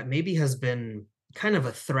point that maybe has been kind of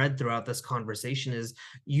a thread throughout this conversation is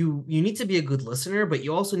you need to be a good listener, but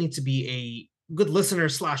you also need to be a good listener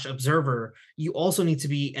 / observer. You also need to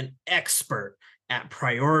be an expert at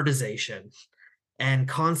prioritization and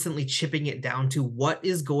constantly chipping it down to what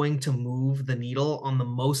is going to move the needle on the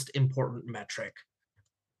most important metric,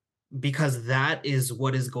 because that is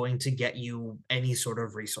what is going to get you any sort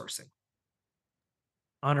of resourcing.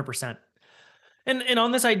 100%. And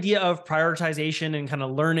on this idea of prioritization and kind of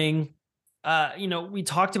learning, we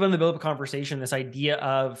talked about in the build-up conversation, this idea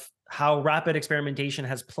of how rapid experimentation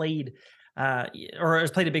has played a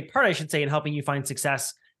big part, I should say, in helping you find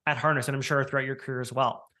success at Harness, and I'm sure throughout your career as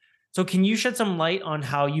well. So can you shed some light on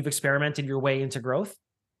how you've experimented your way into growth?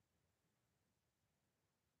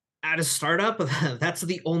 At a startup, that's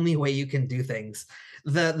the only way you can do things.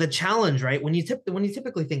 The challenge, right? When you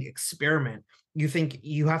typically think experiment, you think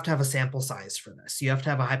you have to have a sample size for this. You have to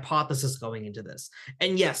have a hypothesis going into this.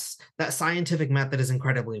 And yes, that scientific method is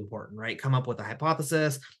incredibly important, right? Come up with a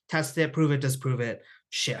hypothesis, test it, prove it, disprove it,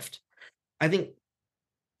 shift. I think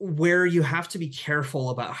where you have to be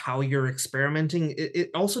careful about how you're experimenting,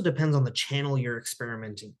 it also depends on the channel you're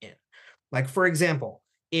experimenting in. Like, for example,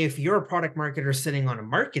 if you're a product marketer sitting on a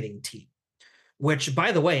marketing team, which,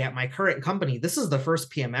 by the way, at my current company, this is the first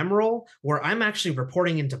PMM role where I'm actually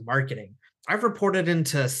reporting into marketing. I've reported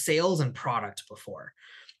into sales and product before.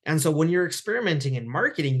 And so when you're experimenting in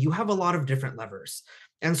marketing, you have a lot of different levers.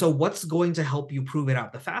 And so what's going to help you prove it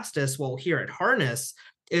out the fastest? Well, here at Harness,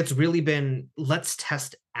 it's really been, let's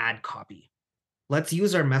test ad copy. Let's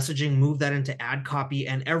use our messaging, move that into ad copy.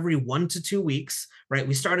 And every 1 to 2 weeks, right?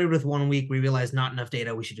 We started with 1 week. We realized not enough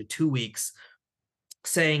data. We should do 2 weeks,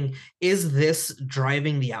 saying, is this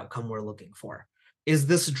driving the outcome we're looking for? Is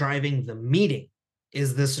this driving the meeting?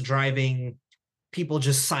 Is this driving people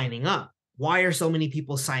just signing up? Why are so many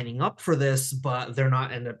people signing up for this, but they're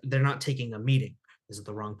not taking a meeting? Is it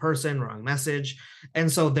the wrong person, wrong message? And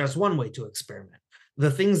so there's one way to experiment. The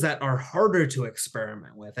things that are harder to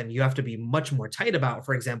experiment with, and you have to be much more tight about,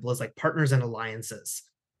 for example, is like partners and alliances.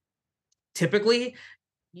 Typically,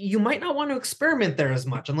 you might not want to experiment there as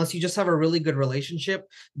much unless you just have a really good relationship,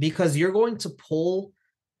 because you're going to pull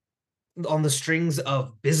on the strings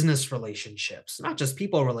of business relationships, not just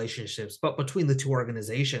people relationships, but between the two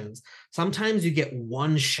organizations. Sometimes you get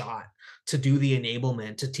one shot to do the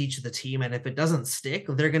enablement, to teach the team. And if it doesn't stick,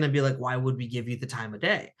 they're going to be like, why would we give you the time of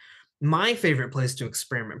day? My favorite place to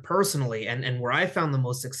experiment personally, and where I found the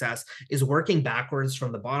most success, is working backwards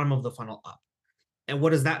from the bottom of the funnel up. And what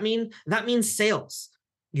does that mean? That means sales.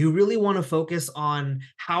 You really want to focus on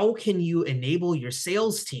how can you enable your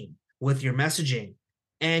sales team with your messaging.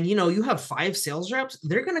 And you have 5 sales reps,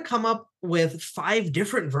 they're going to come up with 5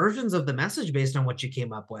 different versions of the message based on what you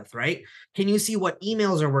came up with, right? Can you see what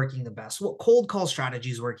emails are working the best? What cold call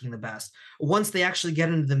strategy is working the best? Once they actually get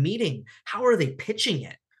into the meeting, how are they pitching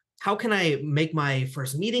it? How can I make my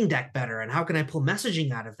first meeting deck better? And how can I pull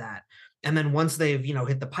messaging out of that? And then once they've,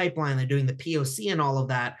 hit the pipeline, they're doing the POC and all of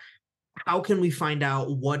that, how can we find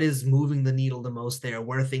out what is moving the needle the most there,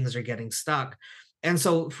 where things are getting stuck? And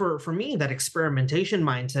so for me, that experimentation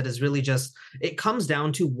mindset is really just, it comes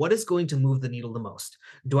down to what is going to move the needle the most.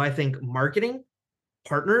 Do I think marketing,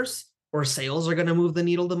 partners, or sales are going to move the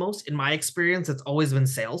needle the most. In my experience, it's always been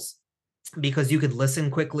sales because you could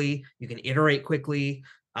listen quickly, you can iterate quickly,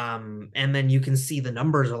 and then you can see the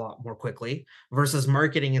numbers a lot more quickly. Versus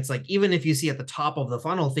marketing, it's like even if you see at the top of the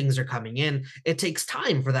funnel things are coming in, it takes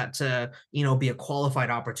time for that to be a qualified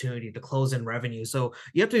opportunity to close in revenue. So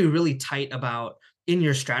you have to be really tight about in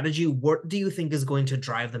your strategy. What do you think is going to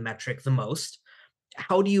drive the metric the most?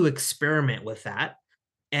 How do you experiment with that?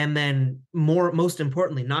 And then most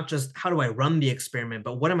importantly, not just how do I run the experiment,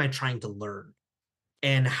 but what am I trying to learn?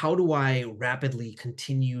 And how do I rapidly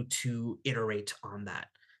continue to iterate on that?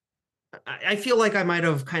 I feel like I might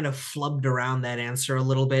have kind of flubbed around that answer a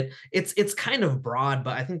little bit. It's kind of broad,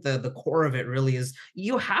 but I think the core of it really is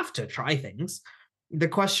you have to try things. The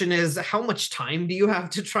question is, how much time do you have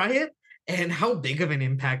to try it? And how big of an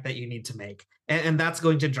impact that you need to make. And that's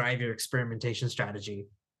going to drive your experimentation strategy.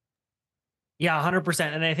 Yeah,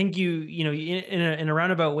 100%. And I think in a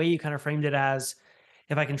roundabout way, you kind of framed it as,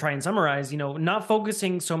 if I can try and summarize, not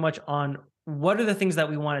focusing so much on what are the things that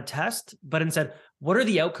we want to test, but instead, what are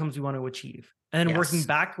the outcomes we want to achieve? And then working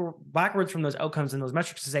Yes. backwards from those outcomes and those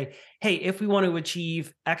metrics to say, hey, if we want to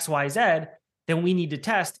achieve X, Y, Z, then we need to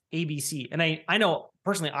test A, B, C. And I know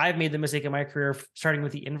personally, I've made the mistake in my career of starting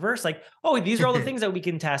with the inverse, like, oh, these are all the things that we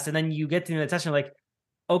can test. And then you get to the test and you're like,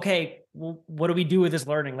 okay, well, what do we do with this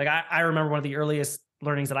learning? Like I remember one of the earliest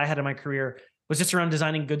learnings that I had in my career was just around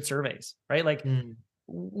designing good surveys, right? Like I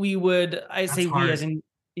That's say we hard. as in,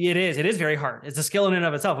 it is very hard. It's a skill in and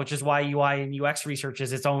of itself, which is why UI and UX research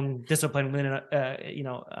is its own discipline in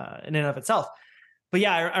and of itself. But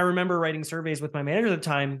yeah, I remember writing surveys with my manager at the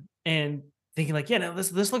time and thinking like, yeah, no,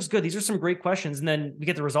 this looks good. These are some great questions. And then we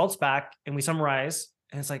get the results back and we summarize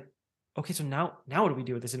and it's like, okay, so now what do we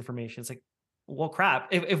do with this information? It's like, well, crap.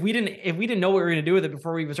 If we didn't know what we were going to do with it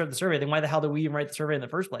before we even started the survey, then why the hell did we even write the survey in the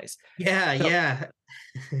first place? Yeah, So yeah.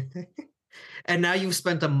 And now you've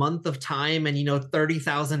spent a month of time and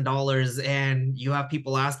 $30,000, and you have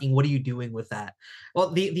people asking, what are you doing with that?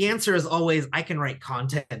 Well, the answer is always, I can write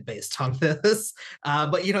content based on this.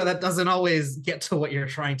 But that doesn't always get to what you're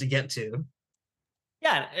trying to get to.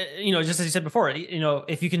 yeah, just as you said before,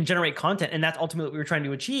 if you can generate content, and that's ultimately what we were trying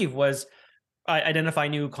to achieve was identify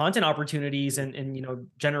new content opportunities and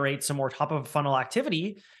generate some more top of funnel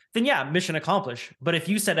activity, then yeah, mission accomplished. But if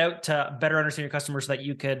you set out to better understand your customers so that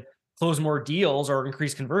you could close more deals or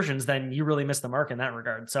increase conversions, then you really missed the mark in that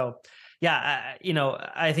regard. So yeah,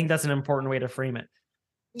 I think that's an important way to frame it.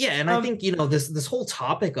 Yeah, and I think this whole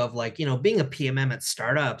topic of like being a PMM at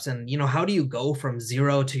startups, and how do you go from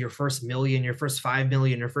zero to your first million, your first 5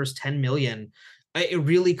 million, your first 10 million? It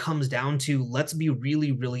really comes down to, let's be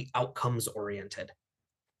really, really outcomes oriented.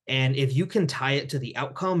 And if you can tie it to the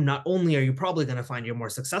outcome, not only are you probably going to find you're more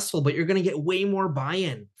successful, but you're going to get way more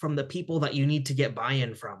buy-in from the people that you need to get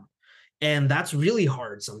buy-in from. And that's really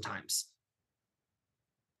hard sometimes.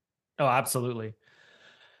 Oh, absolutely.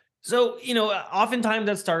 So, oftentimes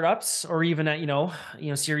at startups or even at,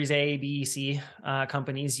 series A, B, C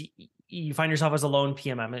companies, you find yourself as a lone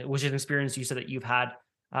PMM, which is an experience you said that you've had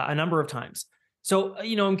a number of times. So,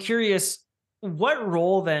 I'm curious, what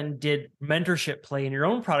role then did mentorship play in your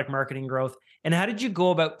own product marketing growth? And how did you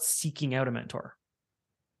go about seeking out a mentor?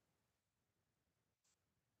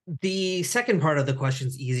 The second part of the question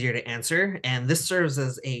is easier to answer, and this serves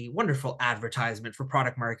as a wonderful advertisement for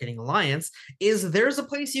Product Marketing Alliance, is there's a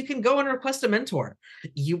place you can go and request a mentor.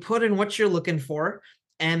 You put in what you're looking for,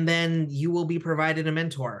 and then you will be provided a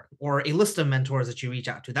mentor or a list of mentors that you reach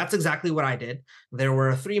out to. That's exactly what I did. There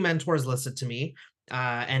were 3 mentors listed to me,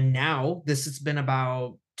 and now this has been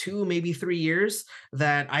about 2, maybe 3 years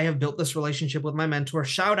that I have built this relationship with my mentor.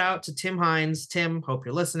 Shout out to Tim Hines. Tim, hope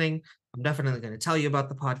you're listening. I'm definitely going to tell you about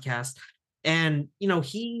the podcast. And,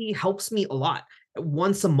 he helps me a lot.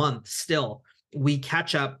 Once a month, still, we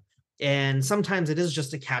catch up. And sometimes it is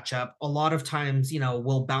just a catch up. A lot of times,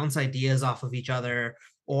 we'll bounce ideas off of each other.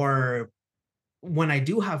 Or when I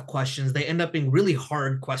do have questions, they end up being really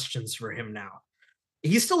hard questions for him now.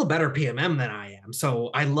 He's still a better PMM than I am. So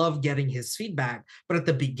I love getting his feedback. But at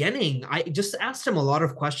the beginning, I just asked him a lot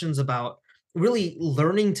of questions about really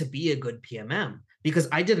learning to be a good PMM, because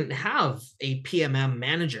I didn't have a PMM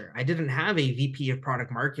manager. I didn't have a VP of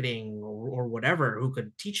product marketing or whatever who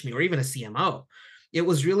could teach me, or even a CMO. It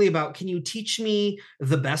was really about, can you teach me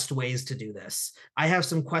the best ways to do this? I have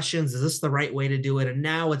some questions. Is this the right way to do it? And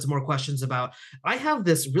now it's more questions about, I have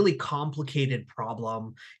this really complicated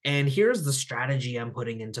problem, and here's the strategy I'm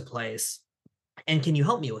putting into place. And can you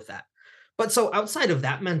help me with that? But so outside of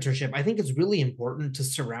that mentorship, I think it's really important to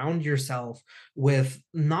surround yourself with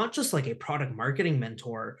not just like a product marketing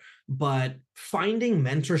mentor, but finding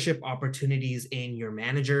mentorship opportunities in your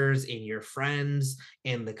managers, in your friends,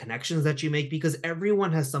 in the connections that you make, because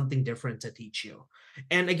everyone has something different to teach you.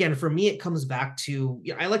 And again, for me, it comes back to,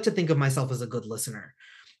 I like to think of myself as a good listener.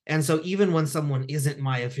 And so even when someone isn't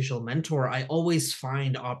my official mentor, I always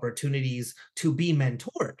find opportunities to be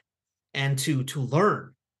mentored and to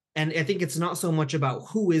learn. And I think it's not so much about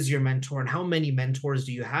who is your mentor and how many mentors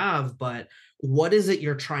do you have, but what is it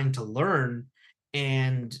you're trying to learn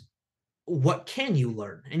and what can you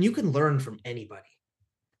learn? And you can learn from anybody,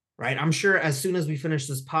 right? I'm sure as soon as we finish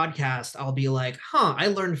this podcast, I'll be like, I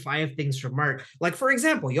learned 5 things from Mark. Like, for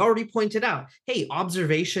example, you already pointed out, hey,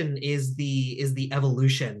 observation is the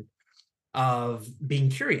evolution of being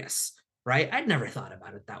curious, right? I'd never thought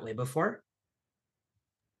about it that way before.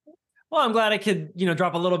 Well, I'm glad I could,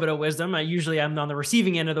 drop a little bit of wisdom. I usually am on the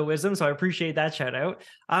receiving end of the wisdom, so I appreciate that shout out.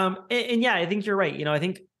 And yeah, I think you're right. I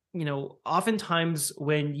think, oftentimes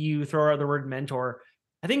when you throw out the word mentor,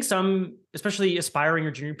 I think some, especially aspiring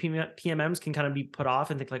or junior PMMs can kind of be put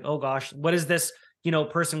off and think like, oh gosh, what is this,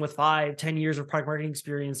 person with 5-10 years of product marketing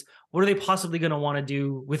experience? What are they possibly going to want to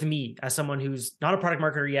do with me as someone who's not a product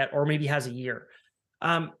marketer yet, or maybe has a year?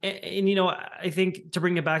 I think to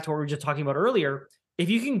bring it back to what we were just talking about earlier, if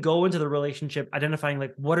you can go into the relationship identifying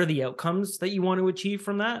like what are the outcomes that you want to achieve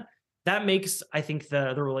from that, that makes, I think,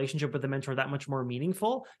 the relationship with the mentor that much more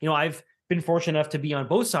meaningful. I've been fortunate enough to be on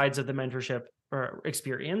both sides of the mentorship or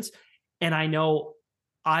experience, and I know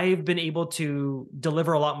I've been able to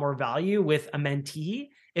deliver a lot more value with a mentee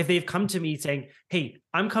if they've come to me saying, hey,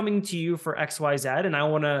 I'm coming to you for XYZ, and I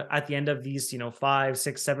want to, at the end of these 5,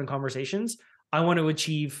 6, 7 conversations, I want to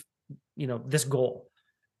achieve this goal.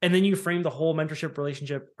 And then you frame the whole mentorship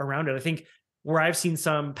relationship around it. I think where I've seen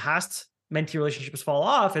some past mentee relationships fall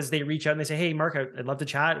off is they reach out and they say, hey, Mark, I'd love to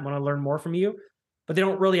chat. I want to learn more from you. But they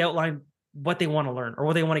don't really outline what they want to learn or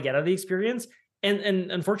what they want to get out of the experience. And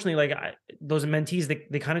unfortunately, like those mentees,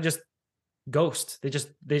 they kind of just ghost. They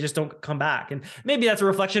just don't come back. And maybe that's a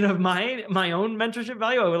reflection of my own mentorship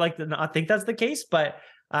value. I would like to not think that's the case, but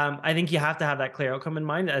I think you have to have that clear outcome in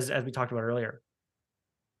mind, as we talked about earlier.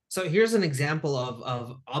 So here's an example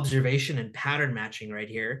of observation and pattern matching right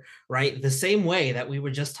here, right? The same way that we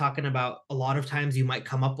were just talking about, a lot of times you might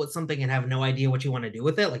come up with something and have no idea what you want to do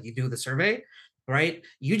with it, like you do the survey, right?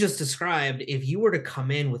 You just described, if you were to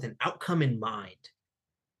come in with an outcome in mind,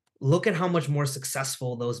 look at how much more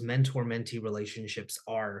successful those mentor-mentee relationships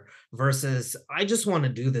are versus, I just want to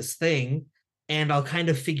do this thing and I'll kind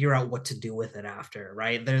of figure out what to do with it after,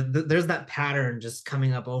 right? There's that pattern just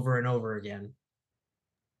coming up over and over again.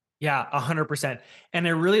 Yeah, 100%. And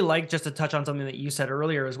I really like, just to touch on something that you said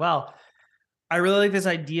earlier as well, I really like this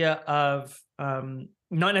idea of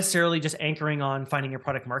not necessarily just anchoring on finding a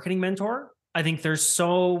product marketing mentor. I think there's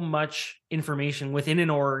so much information within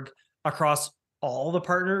an org across all the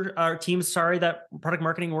partner teams, that product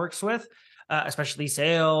marketing works with, especially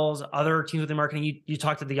sales, other teams within marketing. You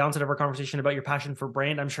talked at the onset of our conversation about your passion for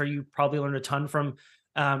brand. I'm sure you probably learned a ton from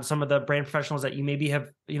some of the brand professionals that you maybe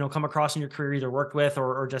have, come across in your career, either worked with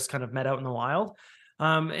or just kind of met out in the wild.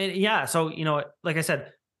 And yeah, so, like I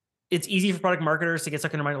said, it's easy for product marketers to get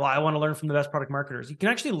stuck in their mind, well, I want to learn from the best product marketers. You can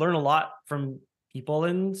actually learn a lot from people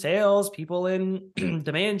in sales, people in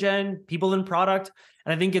demand gen, people in product.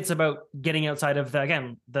 And I think it's about getting outside of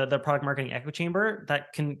the product marketing echo chamber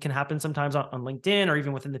that can happen sometimes on LinkedIn or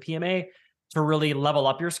even within the PMA to really level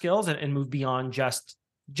up your skills and move beyond just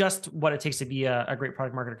what it takes to be a great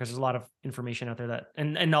product marketer, because there's a lot of information out there that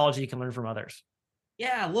and knowledge that you can learn from others.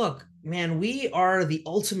 Yeah, look, man, we are the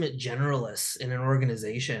ultimate generalists in an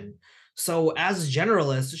organization. So as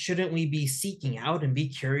generalists, shouldn't we be seeking out and be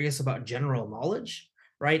curious about general knowledge,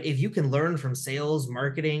 right? If you can learn from sales,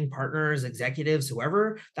 marketing, partners, executives,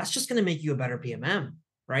 whoever, that's just going to make you a better PMM,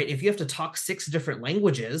 right? If you have to talk 6 different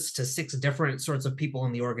languages to 6 different sorts of people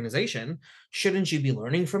in the organization, shouldn't you be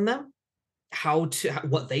learning from them?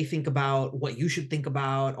 What they think about, what you should think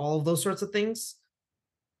about, all of those sorts of things?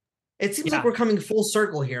 It seems like we're coming full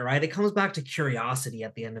circle here, right? It comes back to curiosity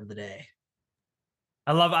at the end of the day.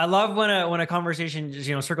 I love when a conversation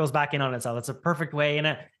just, circles back in on itself. It's a perfect way and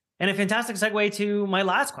a fantastic segue to my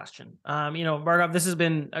last question. Bhargav, this has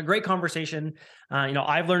been a great conversation.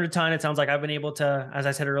 I've learned a ton. It sounds like I've been able to, as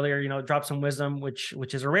I said earlier, drop some wisdom, which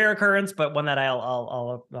is a rare occurrence, but one that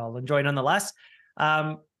I'll enjoy nonetheless.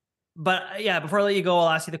 But yeah, before I let you go, I'll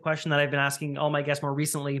ask you the question that I've been asking all my guests more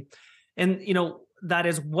recently. And, that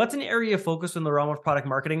is, what's an area of focus in the realm of product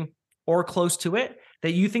marketing or close to it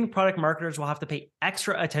that you think product marketers will have to pay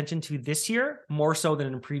extra attention to this year, more so than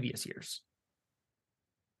in previous years?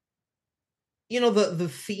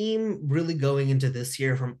 The theme really going into this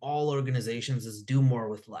year from all organizations is do more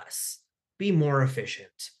with less, be more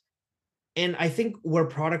efficient. And I think where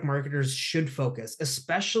product marketers should focus,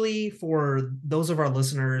 especially for those of our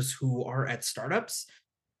listeners who are at startups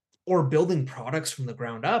or building products from the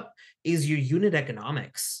ground up, is your unit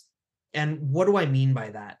economics. And what do I mean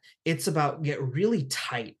by that? It's about get really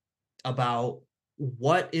tight about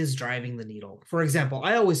what is driving the needle. For example,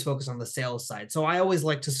 I always focus on the sales side. So I always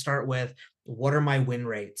like to start with what are my win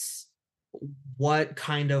rates? What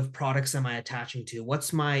kind of products am I attaching to?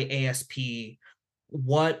 What's my ASP?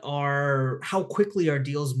 How quickly are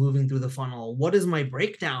deals moving through the funnel? What is my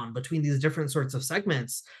breakdown between these different sorts of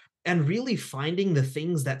segments? And really finding the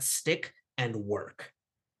things that stick and work.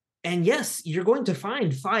 And yes, you're going to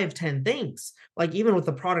find 5, 10 things. Like even with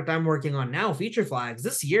the product I'm working on now, Feature Flags,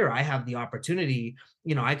 this year I have the opportunity,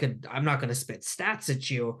 I'm not going to spit stats at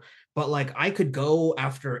you, but like I could go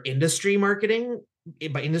after industry marketing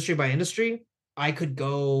by industry. I could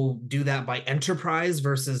go do that by enterprise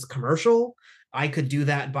versus commercial. I could do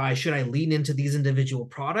that by, should I lean into these individual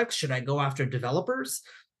products? Should I go after developers?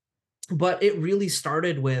 But it really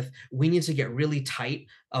started with, we need to get really tight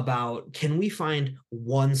about, can we find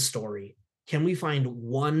one story? Can we find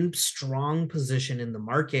one strong position in the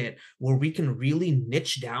market where we can really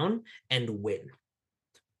niche down and win?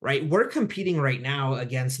 Right? We're competing right now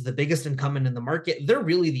against the biggest incumbent in the market. They're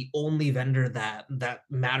really the only vendor that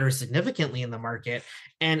matters significantly in the market.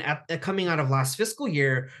 And coming out of last fiscal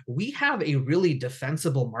year, we have a really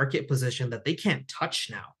defensible market position that they can't touch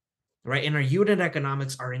now, right? And our unit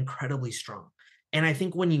economics are incredibly strong. And I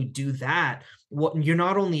think when you do that, you're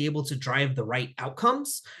not only able to drive the right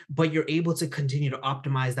outcomes, but you're able to continue to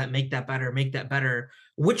optimize that, make that better,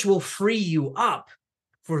 which will free you up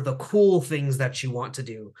for the cool things that you want to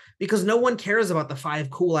do. Because no one cares about the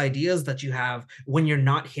 5 cool ideas that you have when you're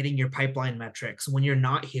not hitting your pipeline metrics, when you're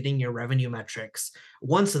not hitting your revenue metrics.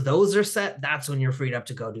 Once those are set, that's when you're freed up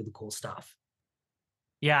to go do the cool stuff.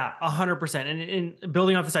 Yeah, 100%. And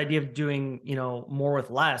building off this idea of doing, more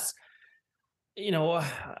with less,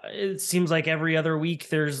 it seems like every other week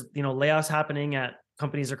there's, layoffs happening at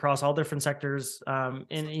companies across all different sectors. And,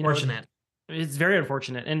 Fortunate. it's very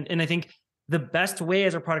unfortunate. And I think the best way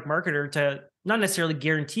as a product marketer to not necessarily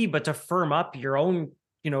guarantee, but to firm up your own,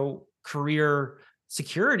 career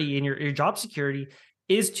security and your job security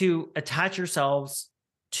is to attach yourselves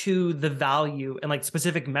to the value and like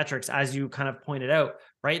specific metrics, as you kind of pointed out,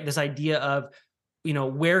 right? This idea of,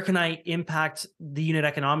 where can I impact the unit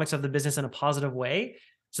economics of the business in a positive way?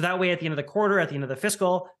 So that way, at the end of the quarter, at the end of the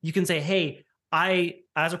fiscal, you can say, hey, I,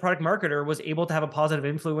 as a product marketer, was able to have a positive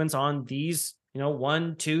influence on these,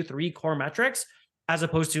 1, 2, 3 core metrics, as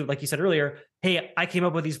opposed to, like you said earlier, hey, I came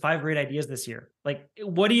up with these 5 great ideas this year. Like,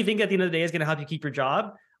 what do you think at the end of the day is going to help you keep your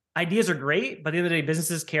job? Ideas are great, but at the end of the day,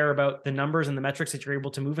 businesses care about the numbers and the metrics that you're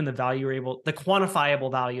able to move and the quantifiable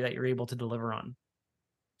value that you're able to deliver on.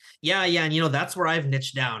 Yeah. And that's where I've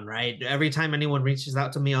niched down, right? Every time anyone reaches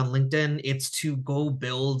out to me on LinkedIn, it's to go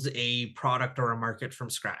build a product or a market from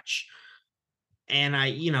scratch. And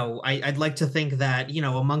I'd like to think that,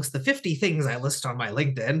 amongst the 50 things I list on my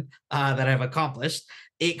LinkedIn that I've accomplished,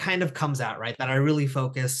 it kind of comes out, right? That I really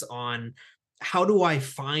focus on, how do I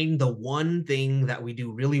find the one thing that we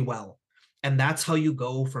do really well? And that's how you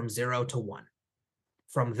go from 0 to 1.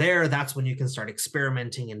 From there, that's when you can start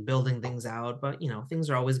experimenting and building things out. But, things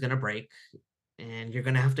are always going to break and you're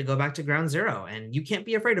going to have to go back to ground zero. And you can't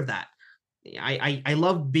be afraid of that. I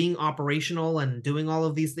love being operational and doing all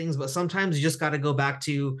of these things, but sometimes you just got to go back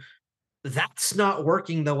to, that's not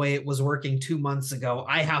working the way it was working 2 months ago.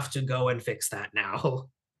 I have to go and fix that now.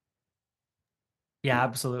 Yeah,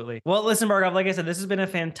 absolutely. Well, listen, Bhargav, like I said, this has been a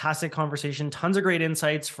fantastic conversation. Tons of great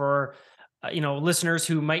insights for listeners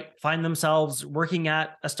who might find themselves working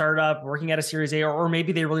at a startup, working at a Series A, or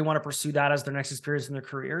maybe they really want to pursue that as their next experience in their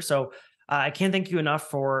career. So I can't thank you enough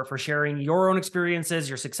for sharing your own experiences,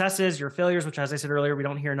 your successes, your failures, which, as I said earlier, we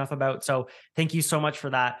don't hear enough about. So thank you so much for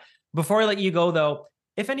that. Before I let you go, though,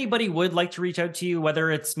 if anybody would like to reach out to you,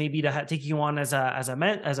 whether it's maybe to take you on as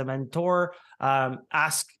a mentor,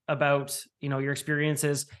 ask about your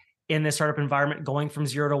experiences in this startup environment, going from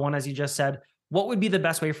 0 to 1, as you just said, what would be the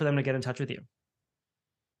best way for them to get in touch with you?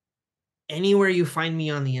 Anywhere you find me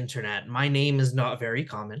on the internet. My name is not very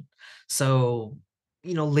common. So,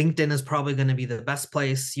 LinkedIn is probably going to be the best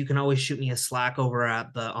place. You can always shoot me a Slack over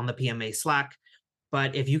on the PMA Slack.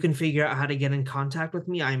 But if you can figure out how to get in contact with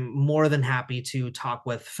me, I'm more than happy to talk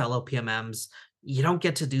with fellow PMMs. You don't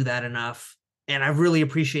get to do that enough. And I've really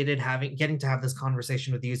appreciated getting to have this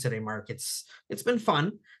conversation with you today, Mark. It's been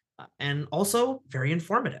fun and also very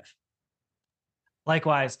informative.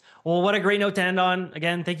 Likewise. Well, what a great note to end on.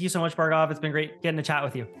 Again, thank you so much, Bhargav. It's been great getting to chat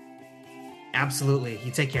with you. Absolutely.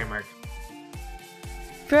 You take care, Mark.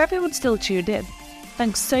 For everyone still tuned in,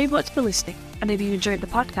 thanks so much for listening. And if you enjoyed the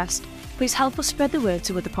podcast, please help us spread the word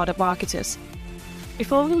to other product marketers.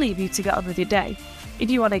 Before we leave you to get on with your day, if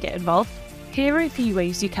you want to get involved, here are a few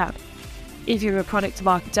ways you can. If you're a product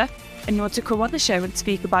marketer and you want to come on the show and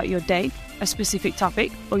speak about your day, a specific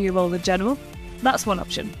topic, or your role in general, that's one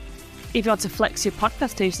option. If you want to flex your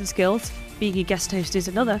podcast hosting skills, being a guest host is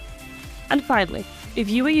another. And finally, if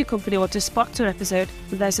you or your company want to sponsor an episode,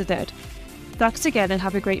 there's a third. Thanks again and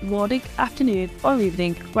have a great morning, afternoon, or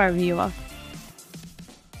evening, wherever you are.